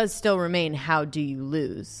question does still remain, how do you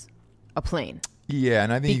lose a plane? Yeah,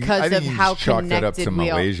 and I think because of how chalk that up to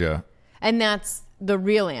Malaysia. And that's the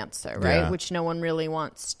real answer, right? Which no one really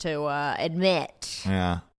wants to admit.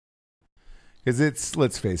 Yeah. Because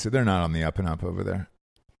let's face it, they're not on the up and up over there.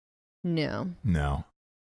 No.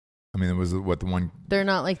 I mean, it was the one. They're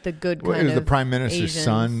not like the good kind of. It was the prime minister's Asians.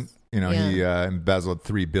 son. He embezzled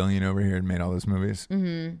 $3 billion over here and made all those movies.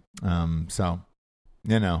 Mm-hmm. So,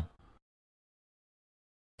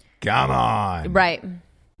 come on, right?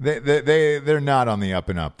 They're not on the up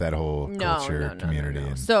and up. That whole culture community.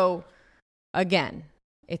 No. So, again,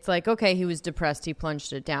 it's like, okay, he was depressed. He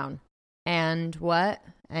plunged it down, and what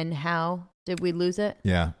and how did we lose it?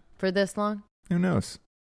 Yeah, for this long. Who knows?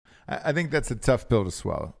 I think that's a tough pill to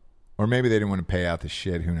swallow. Or maybe they didn't want to pay out the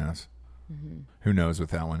shit. Who knows? Mm-hmm. Who knows with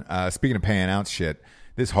that one? Speaking of paying out shit,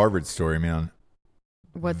 this Harvard story, man.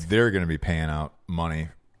 They're going to be paying out money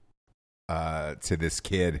to this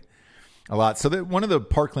kid a lot. So that one of the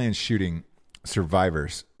Parkland shooting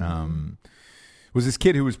survivors was this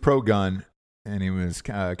kid who was pro-gun, and he was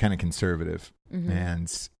kind of conservative. Mm-hmm.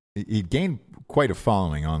 And he gained quite a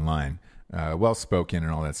following online, well-spoken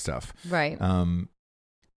and all that stuff. Right.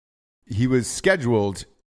 He was scheduled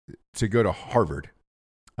to go to Harvard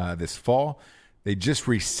this fall. They just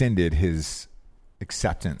rescinded his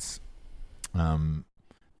acceptance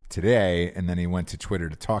today, and then he went to Twitter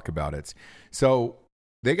to talk about it. So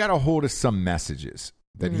they got a hold of some messages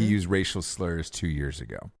that he used racial slurs 2 years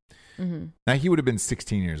ago. Mm-hmm. Now, he would have been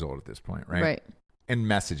 16 years old at this point, right? Right. And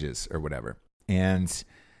messages or whatever. And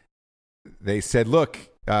they said, look,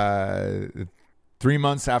 3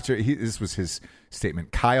 months after, this was his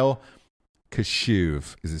statement, Kyle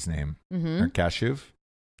Kashuv is his name. Mm-hmm. Or Kashuv?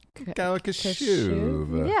 Kyle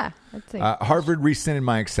Kashuv. Yeah. That's Harvard rescinded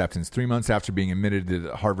my acceptance 3 months after being admitted to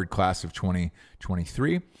the Harvard class of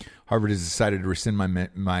 2023. Harvard has decided to rescind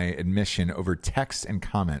my admission over texts and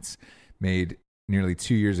comments made nearly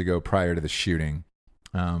 2 years ago prior to the shooting.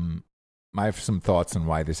 I have some thoughts on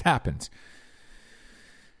why this happened.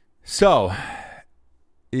 So,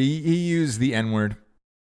 he used the N-word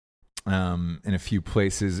in a few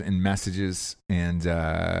places in messages, and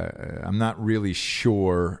I'm not really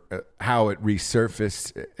sure how it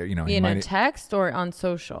resurfaced. In a text or on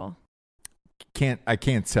social? I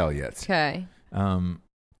can't tell yet. Okay.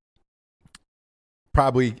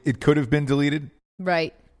 Probably it could have been deleted.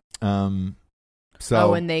 Right. And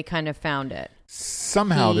they kind of found it.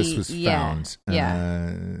 Somehow this was found.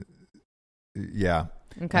 Yeah. Yeah.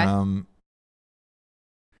 Okay.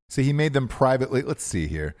 So he made them privately. Let's see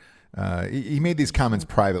here. He made these comments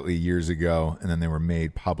privately years ago, and then they were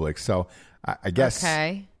made public. So I guess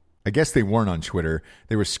they weren't on Twitter.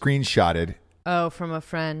 They were screenshotted. Oh, from a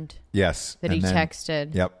friend. Yes. That he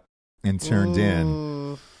texted. Yep. And turned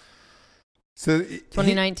in. So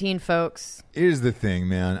 2019, folks. Here's the thing,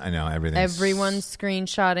 man. I know everyone's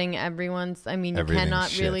screenshotting. You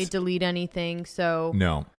cannot really delete anything. So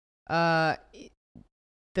no.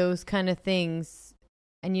 Those kind of things.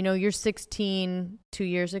 And you're 16 2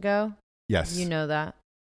 years ago? Yes. You know that.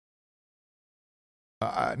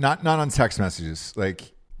 Not on text messages.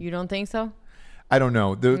 Like, you don't think so? I don't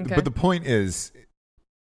know. But the point is,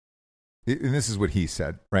 and this is what he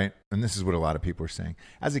said, right? And this is what a lot of people are saying.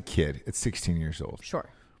 As a kid at 16 years old. Sure.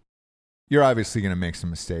 You're obviously going to make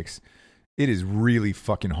some mistakes. It is really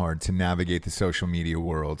fucking hard to navigate the social media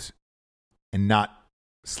world and not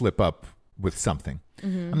slip up with something.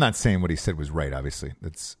 Mm-hmm. I'm not saying what he said was right, obviously.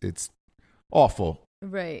 It's awful.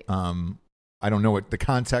 Right. I don't know what the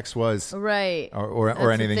context was. Right.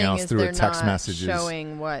 Or anything else through a text messages.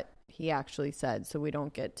 Showing what he actually said, so we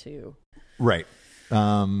don't get to. Right.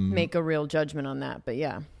 make a real judgment on that. But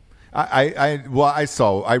yeah.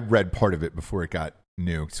 I read part of it before it got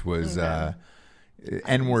nuked. Was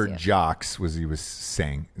N-word jocks he was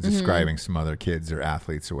saying, describing some other kids or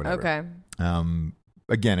athletes or whatever. Okay.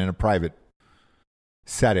 Again, in a private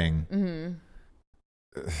setting,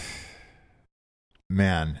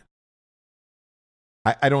 man,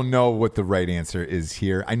 I don't know what the right answer is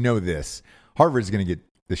here. I know this. Harvard's going to get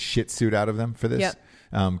the shit suit out of them for this.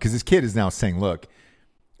 Yep. Because this kid is now saying, look,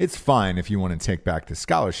 it's fine if you want to take back the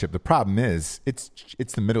scholarship. The problem is it's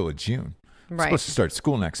the middle of June. Right. Supposed to start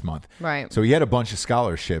school next month. Right. So he had a bunch of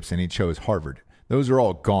scholarships and he chose Harvard. Those are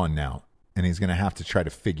all gone now. And he's going to have to try to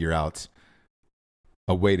figure out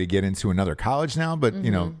a way to get into another college now. But,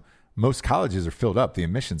 you know, most colleges are filled up. The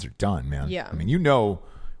admissions are done, man. Yeah. I mean, you know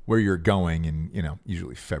where you're going in, you know,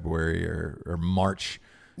 usually February or March,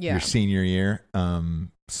 your senior year.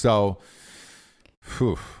 So,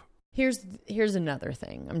 whew. Here's another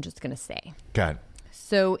thing I'm just going to say. God.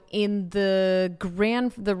 So in the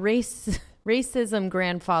racism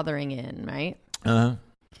grandfathering in, right? Uh-huh.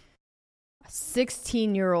 A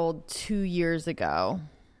 16-year-old 2 years ago,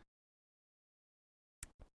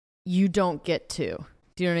 you don't get to.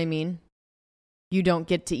 Do you know what I mean? You don't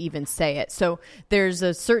get to even say it. So there's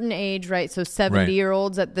a certain age, right? So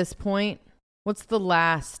 70-year-olds at this point. What's the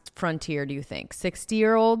last frontier, do you think?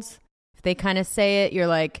 60-year-olds? If they kind of say it, you're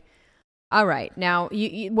like, all right, now,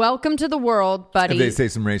 you welcome to the world, buddy. If they say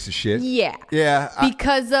some racist shit? Yeah. Yeah.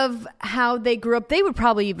 Because of how they grew up, they would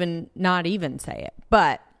probably not even say it.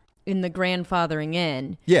 But in the grandfathering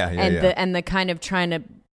in, and the kind of trying to,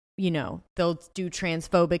 you know, they'll do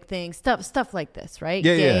transphobic things, stuff like this, right?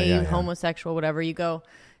 Gay, homosexual, whatever. You go,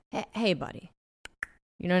 hey, buddy.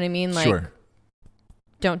 You know what I mean? Like, sure.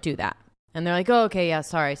 Don't do that. And they're like, oh, okay, yeah,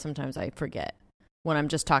 sorry. Sometimes I forget when I'm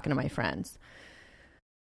just talking to my friends.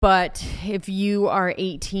 But if you are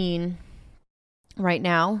 18 right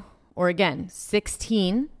now, or again,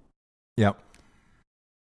 16. Yep.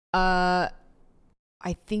 I'm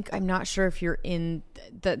not sure if you're in,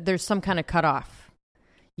 there's some kind of cutoff.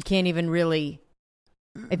 You can't even really,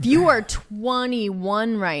 if you are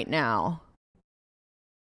 21 right now,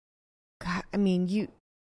 God, I mean, you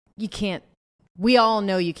can't, we all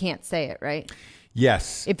know you can't say it, right?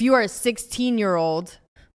 Yes. If you are a 16-year-old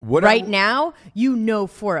now, you know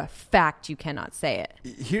for a fact you cannot say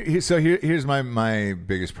it. Here's my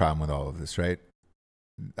biggest problem with all of this, right?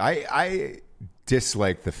 I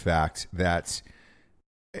dislike the fact that,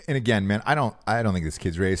 and again, man, I don't think this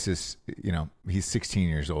kid's racist. You know, he's 16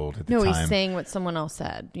 years old at the time. No, he's saying what someone else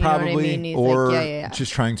said. You Probably, know what I mean? He's or like,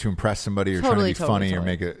 just trying to impress somebody, or trying to be funny, or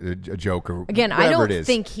make a joke, or again, whatever I don't it is.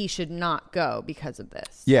 think he should not go because of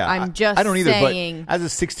this. Yeah, I'm just I don't either. saying, but as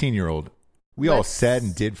a 16-year-old, we all said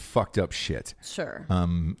and did fucked up shit. Sure.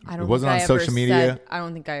 It wasn't on social media. I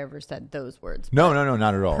don't think I ever said those words. No,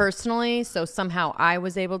 not at all. Personally, so somehow I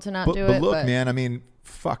was able to not do it. But look, man, I mean,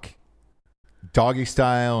 fuck. Doggy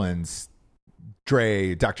Style and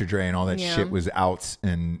Dr. Dre and all that shit was out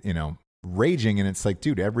and, you know, raging. And it's like,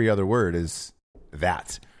 dude, every other word is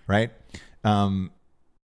that, right?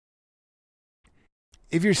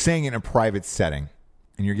 If you're saying in a private setting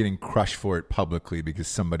and you're getting crushed for it publicly because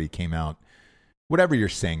somebody came out, whatever you're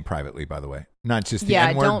saying privately, by the way, not just the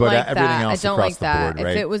N-word, but everything else across the board,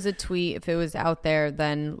 right? If it was a tweet, if it was out there,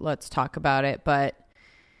 then let's talk about it. But,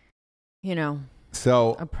 you know,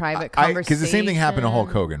 so a private conversation. Because the same thing happened to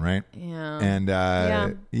Hulk Hogan, right? Yeah.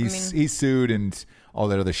 And he sued and all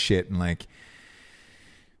that other shit. And like,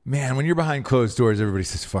 man, when you're behind closed doors, everybody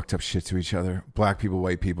says fucked up shit to each other. Black people,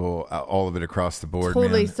 white people, all of it across the board.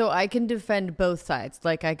 Totally. Man. So I can defend both sides.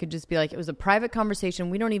 Like, I could just be like, it was a private conversation.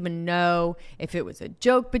 We don't even know if it was a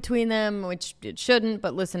joke between them, which it shouldn't.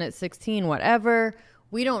 But listen, at 16, whatever.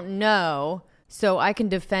 We don't know. So I can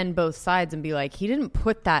defend both sides and be like, he didn't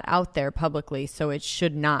put that out there publicly, so it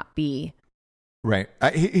should not be. Right.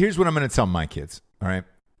 Here's what I'm going to tell my kids, all right?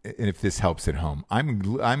 And if this helps at home,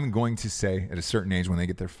 I'm going to say at a certain age when they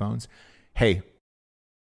get their phones, hey,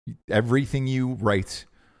 everything you write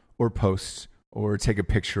or post or take a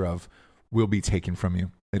picture of will be taken from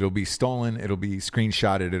you. It'll be stolen. It'll be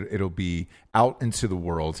screenshotted. It'll be out into the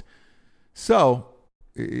world. So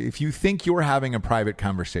if you think you're having a private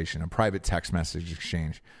conversation, a private text message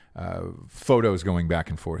exchange, photos going back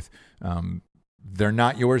and forth, they're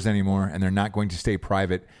not yours anymore, and they're not going to stay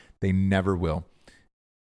private. They never will.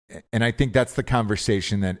 And I think that's the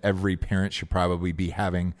conversation that every parent should probably be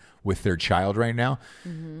having with their child right now.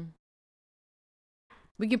 Mm-hmm.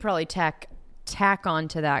 We could probably tack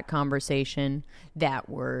onto that conversation that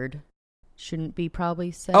word shouldn't be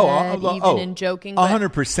probably said, even in joking.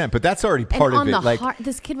 100%. But that's already part of it.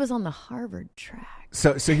 This kid was on the Harvard track.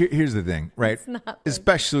 So here's the thing, right?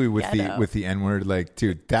 Especially with the N-word, like,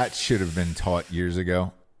 dude, that should have been taught years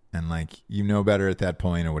ago, and like, you know better at that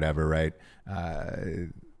point or whatever, right?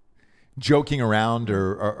 Joking around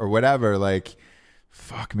or whatever, like,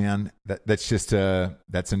 fuck, man, that's just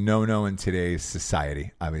that's a no-no in today's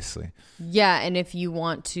society, obviously. Yeah, and if you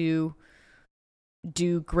want to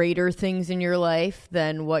do greater things in your life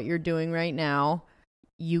than what you're doing right now,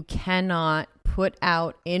 you cannot put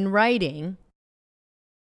out in writing,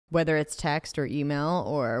 whether it's text or email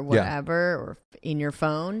or whatever, or in your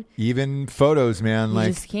phone. Even photos, man.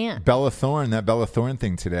 You just can't. Bella Thorne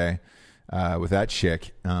thing today with that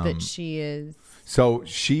chick. That she is. So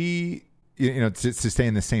she, to stay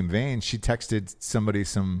in the same vein, she texted somebody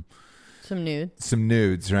some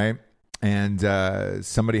nudes, right? And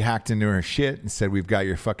somebody hacked into her shit and said, "We've got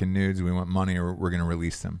your fucking nudes. We want money, or we're going to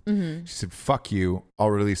release them." Mm-hmm. She said, "Fuck you.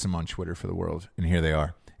 I'll release them on Twitter for the world." And here they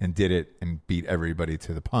are. And did it and beat everybody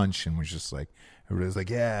to the punch, and was just like, everybody was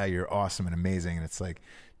like, "Yeah, you're awesome and amazing." And it's like,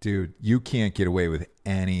 dude, you can't get away with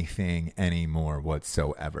anything anymore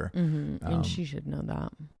whatsoever. Mm-hmm. And she should know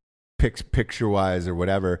that. Picture-wise or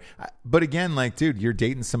whatever. But again, like, dude, you're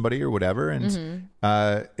dating somebody or whatever, and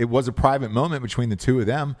it was a private moment between the two of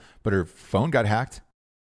them, but her phone got hacked.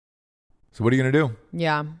 So what are you going to do?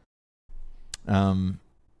 Yeah.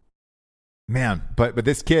 Man, but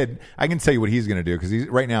this kid, I can tell you what he's going to do, because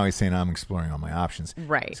right now he's saying, I'm exploring all my options.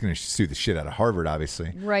 Right. He's going to sue the shit out of Harvard,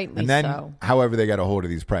 obviously. Rightly and then, so. However they got a hold of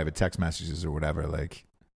these private text messages or whatever, like.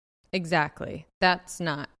 Exactly. That's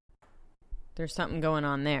not. There's something going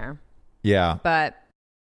on there. Yeah. But.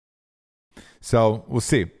 So we'll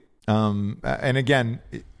see. And again,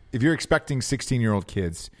 if you're expecting 16-year-old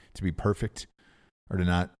kids to be perfect, or to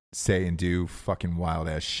not say and do fucking wild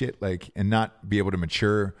ass shit, like, and not be able to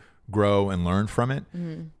mature, grow, and learn from it,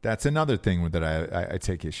 that's another thing that I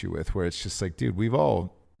take issue with, where it's just like, dude, we've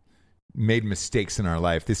all made mistakes in our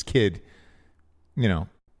life. This kid,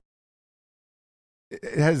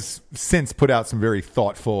 has since put out some very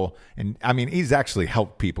thoughtful, and I mean, he's actually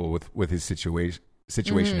helped people with his situation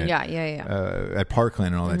at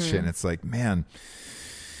Parkland and all that shit. And it's like, man,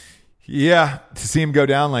 yeah, to see him go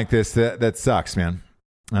down like this, that sucks, man.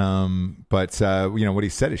 But what he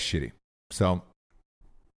said is shitty. So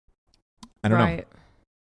I don't know.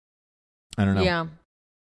 I don't know. Yeah.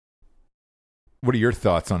 What are your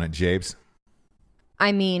thoughts on it, Jabes?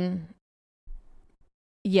 I mean,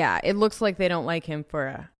 yeah, it looks like they don't like him for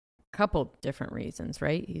a couple different reasons,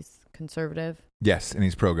 right? He's conservative. Yes, and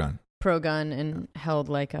he's pro-gun. Pro-gun, and held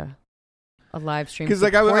like a live stream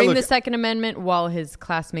supporting the Second Amendment while his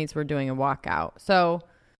classmates were doing a walkout. So,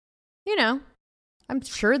 I'm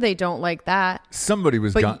sure they don't like that. Somebody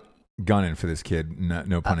was gunning for this kid,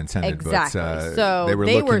 no pun intended. Exactly. But so they were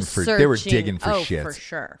digging for shit.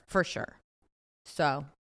 For sure. So,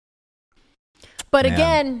 but man.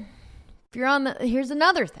 Again, if you're here's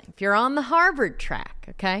another thing. If you're on the Harvard track,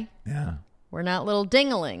 okay? Yeah. We're not little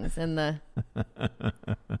dinglings in the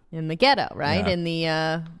ghetto, right? Yeah. In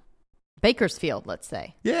the Bakersfield, let's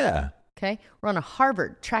say. Yeah. Okay? We're on a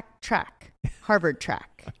Harvard track. Harvard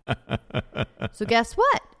track. So guess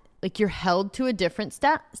what? Like, you're held to a different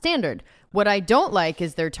standard. What I don't like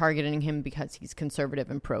is they're targeting him because he's conservative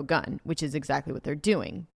and pro-gun, which is exactly what they're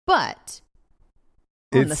doing. But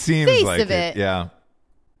on the seems face like of it, yeah,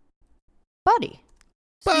 buddy.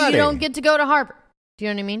 So you don't get to go to Harvard. Do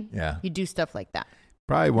you know what I mean? Yeah. You do stuff like that.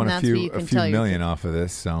 Probably won a few million off of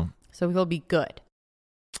this. So he'll be good.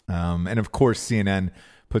 And of course, CNN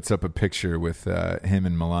puts up a picture with him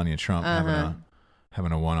and Melania Trump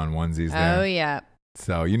having a one-on-onesies there. Oh yeah.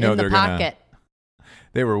 So they're pocket.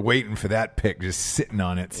 They were waiting for that pic, just sitting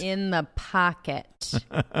on it. In the pocket.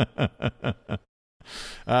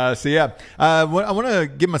 So yeah, I want to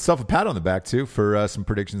give myself a pat on the back too for some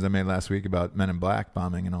predictions I made last week about Men in Black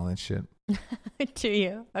bombing and all that shit. Do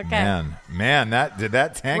you? Okay. Man, did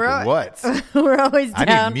that tank or what? We're always down.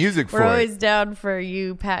 I need music for it. We're always down for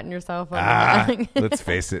you patting yourself on the back. Let's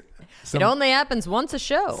face it. It only happens once a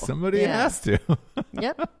show. Somebody has to.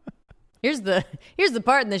 Yep. Here's the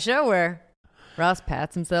part in the show where Ross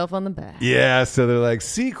pats himself on the back. Yeah, so they're like,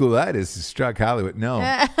 sequelitis has struck Hollywood. No.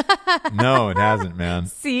 No, it hasn't, man.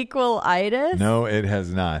 Sequelitis? No, it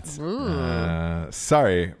has not.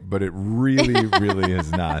 Sorry, but it really, really has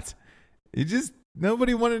not.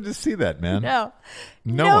 Nobody wanted to see that, man. No.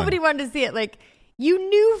 Nobody wanted to see it. Like, you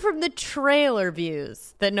knew from the trailer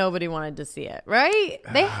views that nobody wanted to see it, right?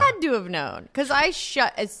 They had to have known. Because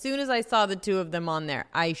as soon as I saw the two of them on there,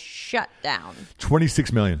 I shut down.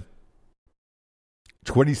 26 million.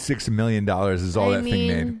 $26 million is all that thing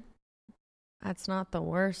made. That's not the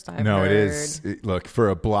worst I've heard. No, it is. Look, for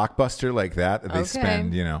a blockbuster like that they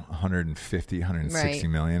spend, 150, 160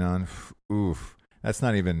 million on. Oof. That's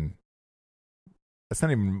not even a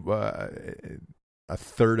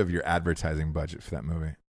third of your advertising budget for that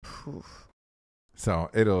movie. Oof. So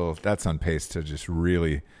that's on pace to just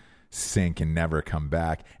really sink and never come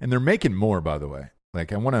back. And they're making more, by the way.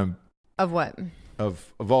 Like, I want to... Of what?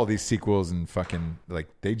 Of all these sequels and fucking... Like,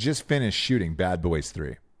 they just finished shooting Bad Boys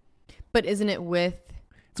 3. But isn't it with...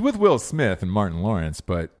 It's with Will Smith and Martin Lawrence,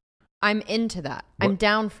 but... I'm into that. I'm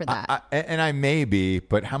down for that. I may be,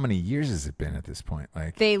 but how many years has it been at this point?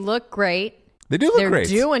 Like, they look great. They do look great.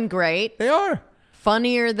 They're doing great. They are.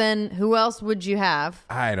 Funnier than... Who else would you have?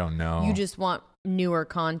 I don't know. You just want... newer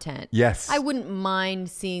content. Yes. I wouldn't mind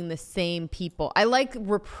seeing the same people. I like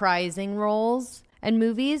reprising roles and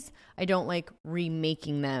movies. I don't like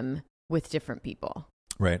remaking them with different people.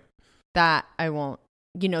 Right. That I won't,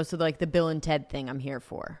 so like the Bill and Ted thing I'm here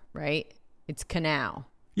for, right? It's Canal.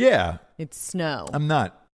 Yeah. It's snow. I'm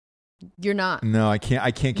not. You're not. No, I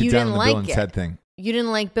can't get down on the Bill and Ted thing. You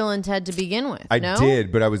didn't like Bill and Ted to begin with. I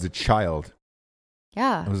did, but I was a child.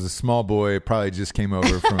 Yeah. I was a small boy, probably just came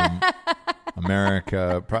over from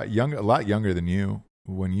America, probably a lot younger than you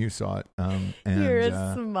when you saw it. And, you're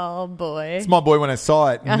a small boy. Small boy when I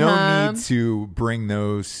saw it. No need to bring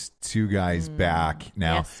those two guys back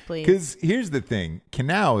now. Yes, please. Because here's the thing.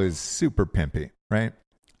 Canal is super pimpy, right?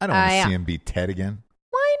 I don't want to see him be Ted again.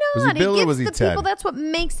 Why not? Was he Bill or was he the Ted? People, that's what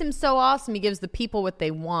makes him so awesome. He gives the people what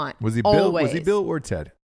they want. Was he Bill? Always. Was he Bill or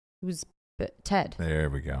Ted? He was Ted. There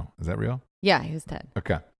we go. Is that real? Yeah, he was Ted.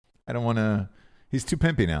 Okay. I don't want to... He's too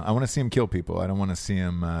pimpy now. I want to see him kill people. I don't want to see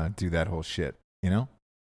him do that whole shit,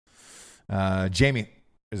 Jamie,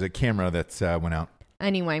 there's a camera that went out.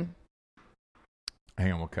 Anyway.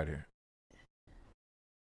 Hang on, we'll cut here.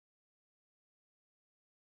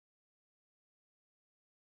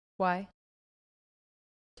 Why?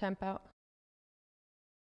 Temp out.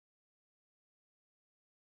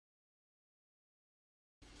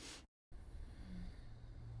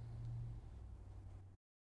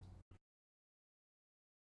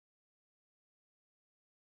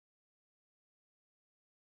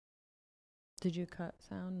 Did you cut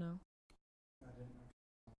sound? No.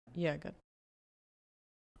 Yeah, good.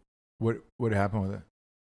 What happened with it?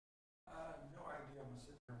 No idea. I'm gonna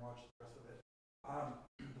sit here and watch the rest of it.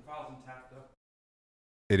 The file's intact though.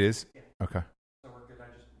 It is? Yeah. Okay. So we're good. I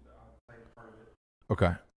just played part of it.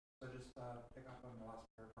 Okay. So just pick up on the last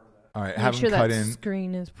part of that. All right. Make Have sure him cut that in.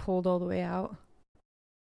 Screen is pulled all the way out.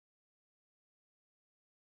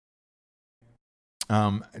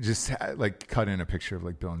 Just cut in a picture of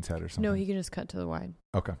like Bill and Ted or something. No, he can just cut to the wide.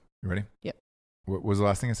 Okay. You ready? Yep. What was the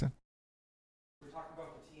last thing I said? We're talking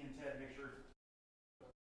about the T and Ted. Make sure.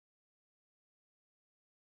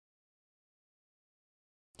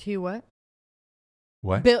 To what?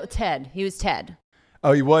 What? Ted. He was Ted.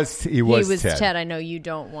 Oh, he was Ted. I know you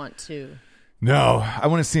don't want to. No, I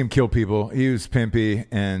want to see him kill people. He was pimpy,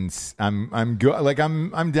 and I'm good. Like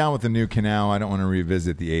I'm down with the new Canal. I don't want to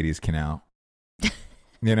revisit the '80s Canal.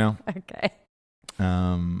 Okay.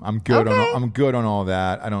 I'm good I'm good on all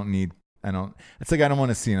that. It's like I don't want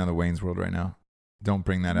to see another Wayne's World right now. Don't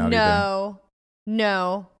bring that out either.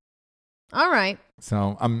 No. All right.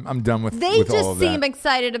 So I'm done with They with just all of that. seem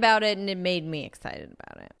excited about it, and it made me excited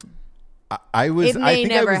about it. I think I was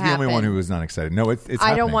never the only one happen. who was not excited. No, it's I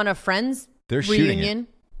happening. don't want a Friends They're reunion.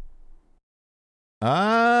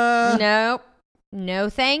 Nope.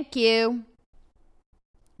 No, thank you.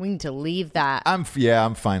 We need to leave that. I'm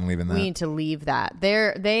fine leaving that. We need to leave that.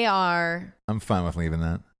 They are. I'm fine with leaving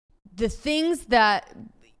that. The things that,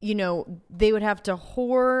 they would have to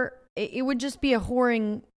whore. It would just be a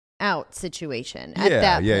whoring out situation at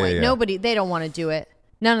that point. Yeah. They don't want to do it.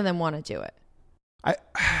 None of them want to do it.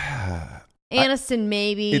 Aniston,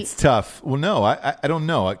 maybe. It's tough. Well, no, I don't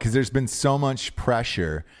know, because there's been so much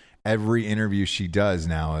pressure. Every interview she does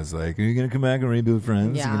now is like, are you going to come back and reboot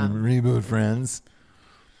Friends? Yeah. You're going to reboot Friends?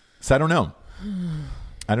 So I don't know.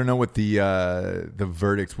 I don't know what the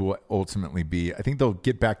verdict will ultimately be. I think they'll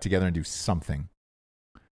get back together and do something.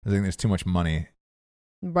 I think there's too much money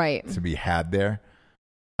to be had there.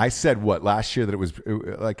 I said last year that it was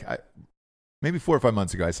maybe 4 or 5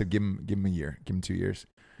 months ago. I said give him a year, give him 2 years.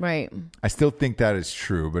 Right. I still think that is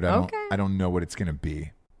true, but I don't know what it's going to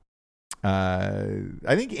be. I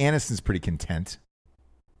think Aniston's pretty content.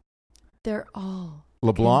 They're all.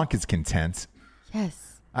 LeBlanc is content. Yes.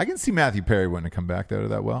 I can see Matthew Perry wouldn't have come back though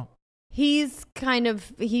that well. He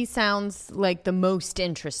sounds like the most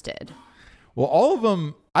interested. Well, all of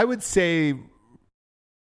them, I would say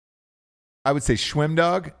I would say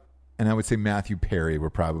Schwimdog and I would say Matthew Perry were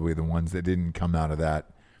probably the ones that didn't come out of that.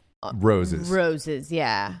 Roses,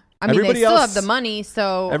 yeah. I mean, they still have the money,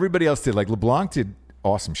 so everybody else did. Like LeBlanc did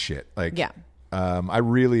awesome shit. Like, yeah. I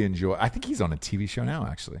really enjoy. I think he's on a TV show now.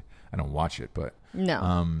 Actually, I don't watch it, but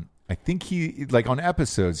no. I think he like on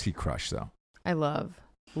episodes he crushed though. I love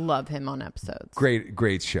him on episodes.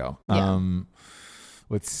 Great show. Yeah.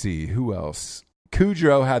 Let's see who else.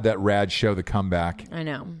 Kudrow had that rad show, The Comeback. I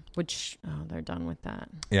know, which they're done with that.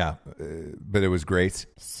 Yeah, but it was great.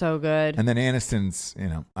 So good. And then Aniston's,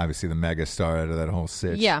 obviously the mega star out of that whole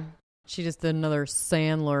sitch. Yeah, she just did another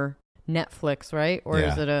Sandler Netflix, right? Or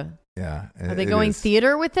is it a? Yeah. Are they going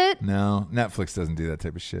theater with it? No, Netflix doesn't do that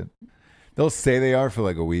type of shit. They'll say they are for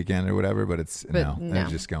like a weekend or whatever, but no, they're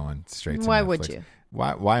just going straight to Netflix. Why would you?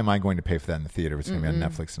 Why am I going to pay for that in the theater if it's going to be on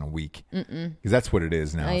Netflix in a week? Because that's what it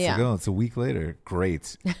is now. It's like, it's a week later.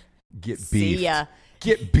 Great. Get beefed. See ya.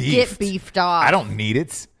 Get beefed. Get beefed off. I don't need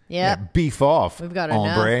it. Yeah. Beef off. We've got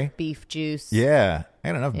enough beef juice. Yeah. I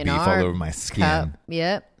got enough beef all over my skin. Cup.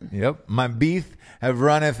 Yep. My beef have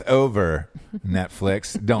runneth over.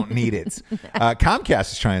 Netflix. Don't need it.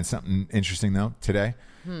 Comcast is trying something interesting, though, today.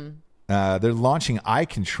 They're launching eye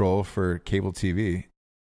control for cable TV.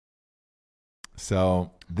 So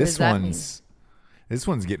this one's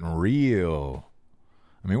getting real.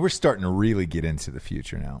 I mean, we're starting to really get into the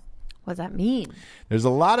future now. What does that mean? There's a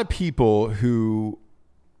lot of people who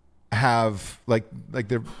have like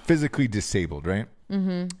they're physically disabled, right?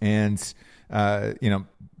 Mm-hmm. And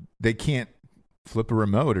they can't flip a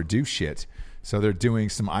remote or do shit. So they're doing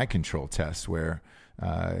some eye control tests where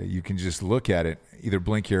you can just look at it, either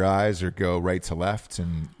blink your eyes or go right to left,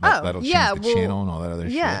 and that'll change the channel and all that other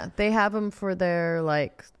shit. Yeah, they have them for their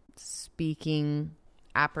like speaking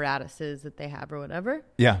apparatuses that they have or whatever.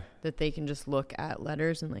 Yeah, that they can just look at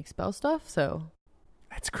letters and like spell stuff. So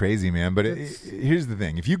that's crazy, man. But here's the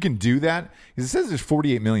thing: if you can do that, because it says there's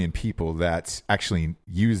 48 million people that actually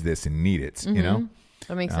use this and need it. Mm-hmm.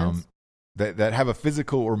 That makes sense. That have a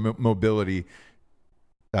physical or mobility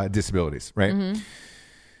disabilities, right? Mm-hmm.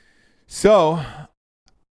 So,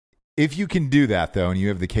 if you can do that, though, and you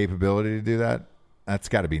have the capability to do that, that's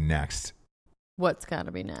got to be next. What's got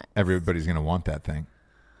to be next? Everybody's going to want that thing.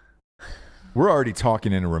 We're already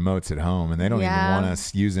talking into remotes at home, and they don't even want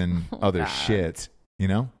us using other shit,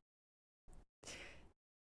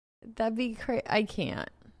 That'd be crazy. I can't.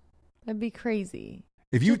 That'd be crazy.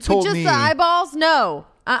 If you told me... Just the eyeballs? No.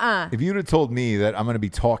 If you'd have told me that I'm going to be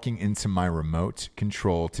talking into my remote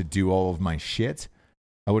control to do all of my shit,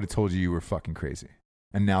 I would have told you were fucking crazy.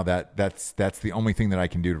 And now that's the only thing that I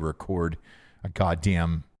can do to record a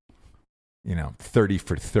goddamn, 30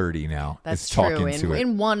 for 30 now. That's is talking true. to it.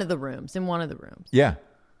 In one of the rooms. Yeah.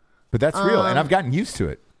 But that's real. And I've gotten used to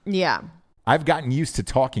it. Yeah. I've gotten used to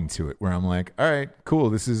talking to it where I'm like, all right,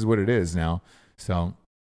 cool. This is what it is now. So,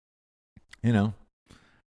 the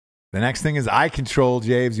next thing is eye control,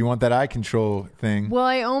 James. You want that eye control thing.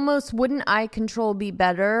 Well, wouldn't eye control be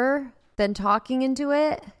better than talking into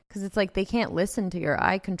it? Because it's like they can't listen to your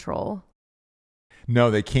eye control. No,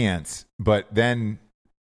 they can't. But then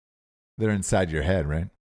they're inside your head, right?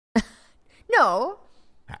 No.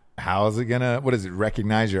 How is it what does it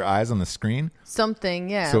recognize your eyes on the screen? Something,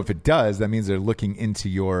 yeah. So if it does, that means they're looking into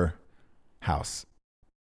your house.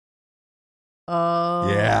 Oh.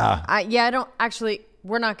 Yeah. I don't actually...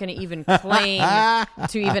 We're not going to even claim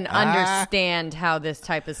to even understand how this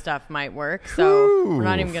type of stuff might work. So we're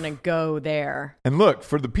not even going to go there. And look,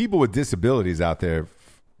 for the people with disabilities out there,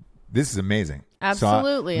 this is amazing.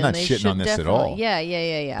 Absolutely. So I'm not shitting on this at all.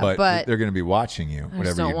 Yeah. But they're going to be watching you, whatever you do.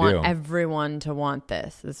 I just don't want everyone to want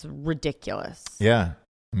this. This is ridiculous. Yeah.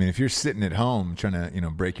 I mean, if you're sitting at home trying to,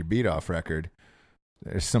 break your beat off record,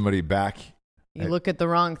 there's somebody back... You look at the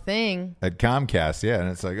wrong thing. At Comcast, yeah. And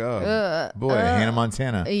it's like, Hannah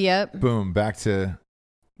Montana. Yep. Boom, back to...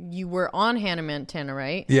 You were on Hannah Montana,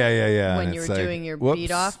 right? Yeah. When you were doing your beat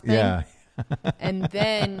off thing. Yeah. And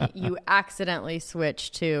then you accidentally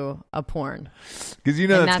switched to a porn. Because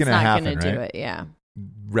that's going to happen, not right? Do it, yeah.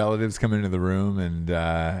 Relatives come into the room and...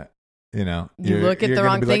 you look at the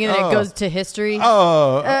wrong thing and it goes to history.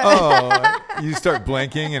 You start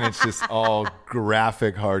blinking and it's just all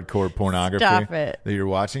graphic, hardcore pornography. Stop it. That you're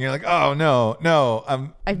watching. You're like, oh no,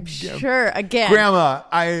 I'm sure. Again, Grandma,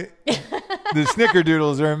 the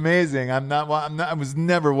snickerdoodles are amazing. I was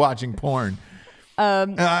never watching porn.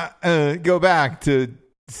 Go back to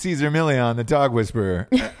Caesar Million, the dog whisperer.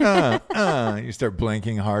 You start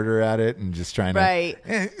blinking harder at it and just trying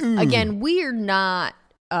to. Again, we're not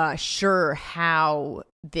sure how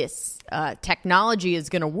this technology is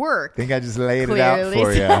going to work. I think I just laid it out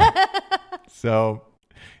for you. So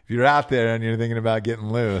if you're out there and you're thinking about getting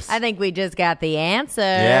loose. I think we just got the answer.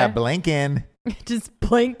 Yeah, blinking. Just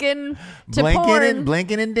blinking to Blinking porn. and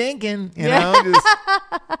blinking and dinking. You know, just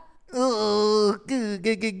go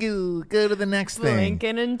to the next thing.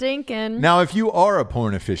 Blinking and dinking. Now, if you are a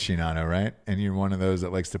porn aficionado, right, and you're one of those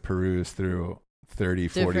that likes to peruse through 30,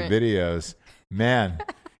 40 videos, man,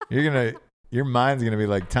 your mind's going to be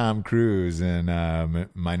like Tom Cruise in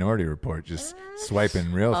Minority Report, just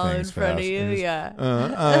swiping real all things in front fast. of you, yeah.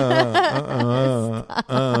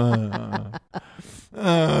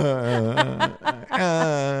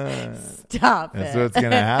 Stop That's it. what's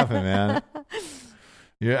going to happen, man.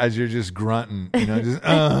 As you're just grunting, just,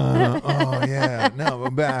 oh, yeah, no, go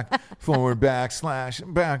back, forward, back, slash,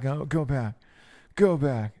 back, go back.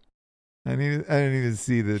 I need to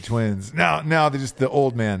see the twins. Now they're just the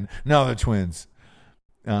old man. Now the twins.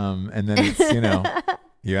 And then it's,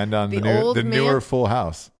 you end on the newer Full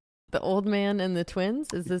House. The old man and the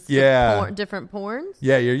twins? Is this different porns?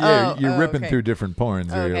 Yeah, you're ripping through different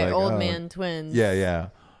porns. Okay, you're like, old man, twins. Yeah.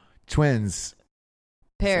 Twins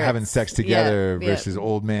Parrots. having sex together versus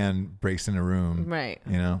old man breaks in a room. Right.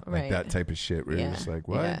 Like that type of shit where you're just like,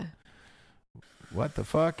 what? Yeah. What the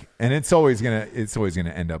fuck? And it's always gonna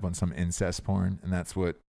end up on some incest porn, and that's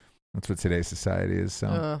what today's society is.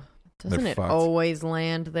 So doesn't it always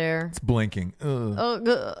land there? It's blinking.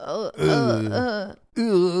 So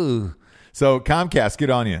Comcast, good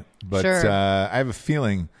on you. But sure. I have a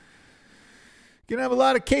feeling you're gonna have a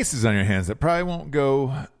lot of cases on your hands that probably won't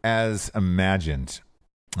go as imagined.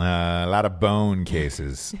 A lot of bone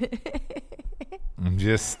cases. I'm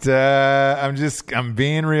being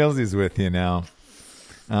realsies with you now.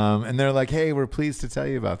 And they're like, hey, we're pleased to tell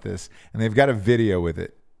you about this. And they've got a video with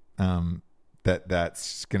it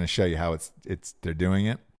that's going to show you how they're doing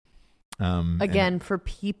it. Again, for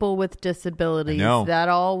people with disabilities, that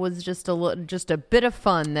all was just a bit of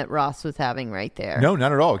fun that Ross was having right there. No,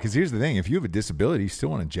 not at all. Because here's the thing. If you have a disability, you still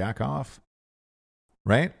want to jack off,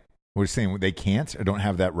 right? We're saying they can't or don't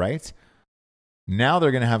have that right. Now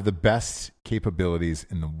they're going to have the best capabilities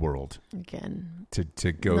in the world. Again, to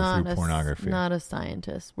go through pornography. Not a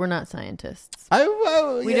scientist. We're not scientists.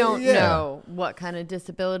 We don't know what kind of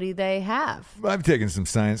disability they have. I've taken some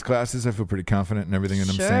science classes. I feel pretty confident in everything that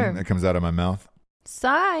I'm saying that comes out of my mouth.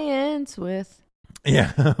 Science with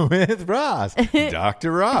Ross,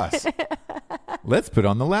 Dr. Ross. Let's put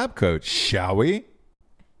on the lab coat, shall we?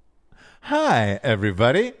 Hi,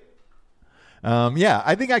 everybody.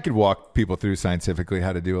 I think I could walk people through scientifically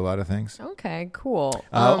how to do a lot of things. Okay, cool.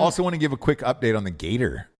 Also want to give a quick update on the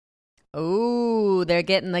gator. Ooh, they're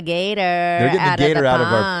getting the gator. They're getting the gator out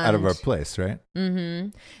of our place, right? Mm-hmm.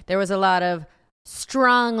 There was a lot of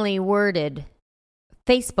strongly worded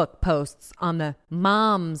Facebook posts on the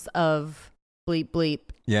moms of Bleep Bleep.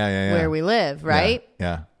 Yeah. Where we live, right?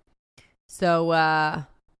 Yeah. So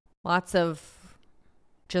lots of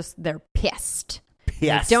they're pissed.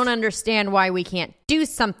 Yes. They don't understand why we can't do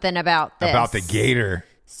something about this. About the gator.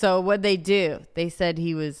 So what'd they do? They said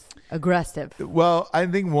he was aggressive. Well, I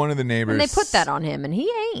think one of the neighbors... And they put that on him, and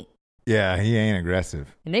he ain't. Yeah, he ain't aggressive.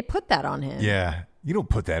 And they put that on him. Yeah. You don't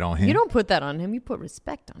put that on him. You don't put that on him. You put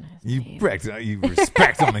respect on his name. You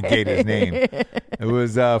respect on the gator's name. It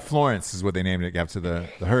was Florence is what they named it after the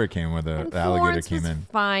hurricane where the alligator came in.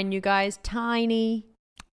 Fine, you guys. Tiny.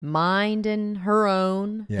 Minding her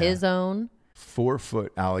own. Yeah. His own.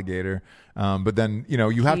 4-foot alligator. But then,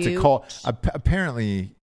 you have to call.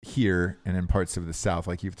 Apparently here and in parts of the South,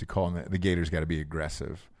 like you have to call them, the gator's got to be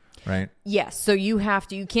aggressive, right? Yes. So you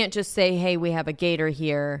can't just say, hey, we have a gator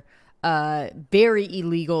here. Very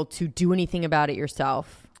illegal to do anything about it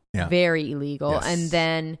yourself. Yeah. Very illegal. Yes. And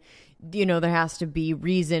then, there has to be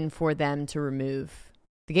reason for them to remove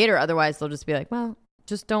the gator. Otherwise, they'll just be like, well,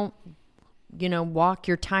 just don't, walk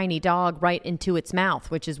your tiny dog right into its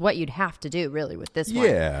mouth, which is what you'd have to do really with this one.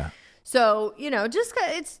 Yeah. So,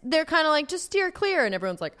 they're kind of like, just steer clear. And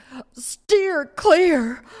everyone's like, steer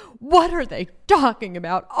clear? What are they talking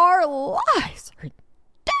about? Our lives are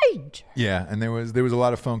danger. Yeah, and there was a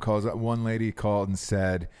lot of phone calls. One lady called and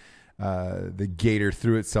said the gator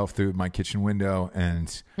threw itself through my kitchen window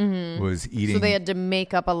and was eating. So they had to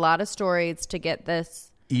make up a lot of stories to get this.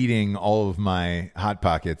 Eating all of my Hot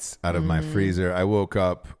Pockets out of my freezer. I woke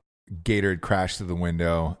up, gator had crashed through the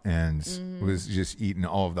window and was just eating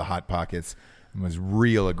all of the Hot Pockets and was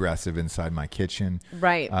real aggressive inside my kitchen.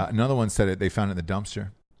 Right. Another one said they found it in the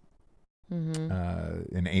dumpster.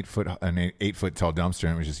 An 8 foot tall dumpster,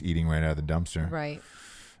 and it was just eating right out of the dumpster. Right.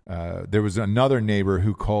 There was another neighbor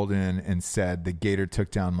who called in and said the gator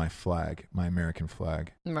took down my flag, my American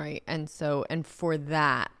flag. Right. And for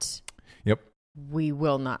that. Yep. we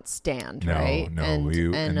will not stand, No, right? no.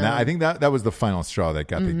 And I think that was the final straw that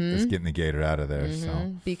got us getting the gator out of there.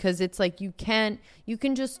 So because it's like you can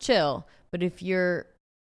just chill, but if you're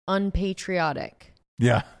unpatriotic,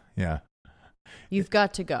 yeah, you've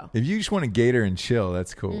got to go. If you just want a gator and chill,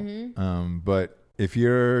 that's cool. But if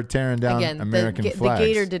you're tearing down American flags, the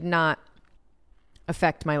gator did not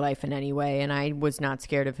affect my life in any way, and I was not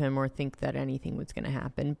scared of him or think that anything was going to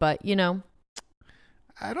happen. But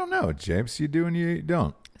I don't know, James. You do and you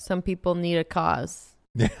don't. Some people need a cause.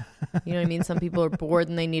 Yeah. You know what I mean? Some people are bored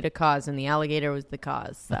and they need a cause, and the alligator was the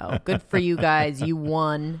cause. So good for you guys. You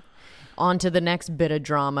won. On to the next bit of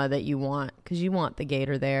drama that you want, because you want the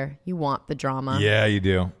gator there. You want the drama. Yeah, you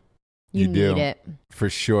do. You need it. For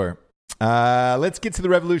sure. Let's get to the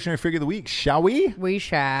revolutionary figure of the week, shall we? We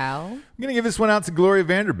shall. I'm going to give this one out to Gloria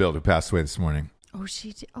Vanderbilt, who passed away this morning. Oh,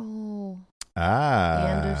 she did. Oh.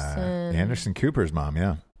 Anderson Cooper's mom,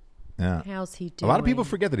 yeah. How's he doing? A lot of people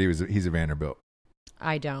forget that he's a Vanderbilt.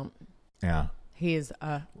 I don't. Yeah. He is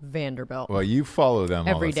a Vanderbilt. Well, you follow them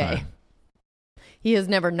every all the day. Time. He has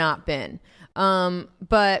never not been.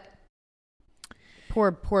 But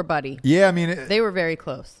poor buddy. Yeah, I mean, they were very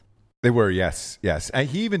close. They were, yes. And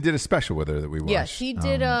he even did a special with her that we watched. Yes, he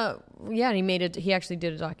did. He actually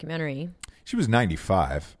did a documentary. She was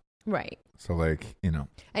 95. Right. So,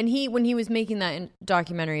 And when he was making that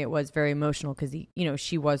documentary, it was very emotional because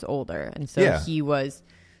she was older, and so he was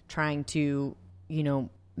trying to,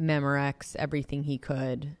 Memorex everything he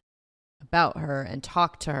could about her and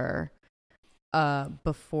talk to her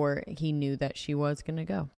before he knew that she was going to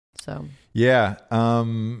go. So yeah,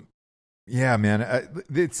 man,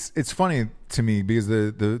 it's funny to me because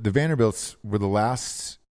the Vanderbilts were the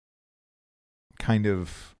last kind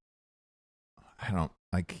of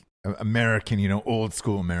American, old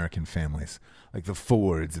school American families, like the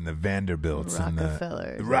Fords and the Vanderbilts and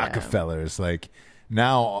the Rockefellers. Like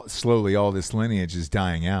now, slowly, all this lineage is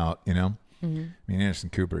dying out. I mean, Anderson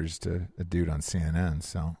Cooper is just a dude on CNN,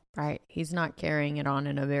 so right, he's not carrying it on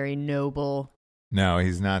in a very noble. No,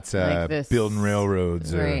 he's not building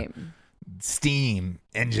railroads or steam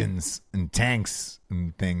engines and tanks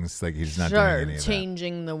and things. Like he's not doing any of that.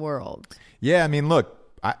 Changing the world. Yeah, I mean, look,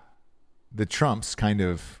 the Trumps kind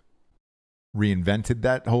of reinvented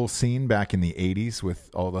that whole scene back in the 80s with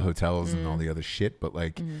all the hotels and all the other shit. But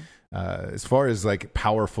as far as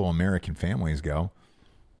powerful American families go,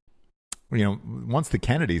 once the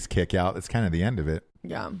Kennedys kick out, that's kind of the end of it.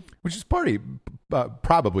 Yeah. Which is probably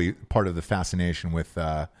part of the fascination with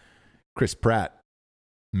Chris Pratt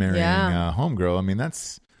marrying Homegirl. I mean,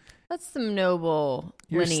 that's some noble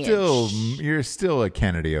lineage. You're still a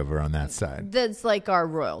Kennedy over on that side. That's like our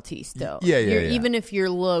royalty still. Yeah. Even if you're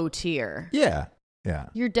low tier. Yeah.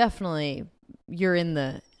 You're definitely in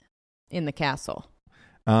the castle.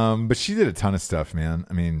 But she did a ton of stuff, man.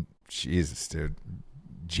 I mean, Jesus, dude.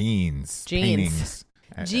 Jeans. Paintings.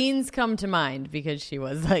 Jeans come to mind because she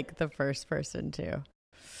was the first person to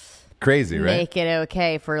crazy, right? Make it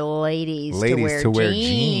okay for ladies to wear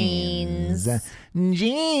jeans.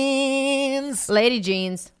 Jeans. Lady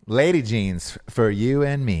jeans. Lady jeans for you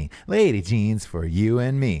and me. Lady jeans for you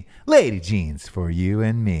and me. Lady jeans for you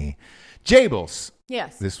and me. Jables.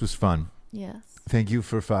 Yes. This was fun. Yes. Thank you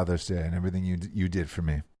for Father's Day and everything you did for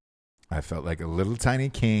me. I felt like a little tiny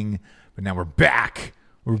king, but now we're back.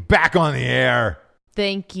 We're back on the air.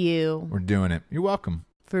 Thank you. We're doing it. You're welcome.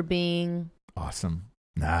 For being awesome.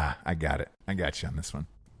 Nah, I got it. I got you on this one.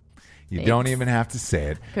 You don't even have to say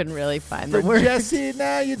it. Couldn't really find the word. For Jesse, you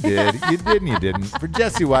did. You did and you didn't. For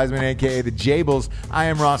Jesse Wiseman, a.k.a. the Jables, I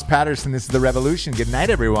am Ross Patterson. This is The Revolution. Good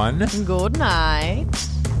night, everyone. Good night.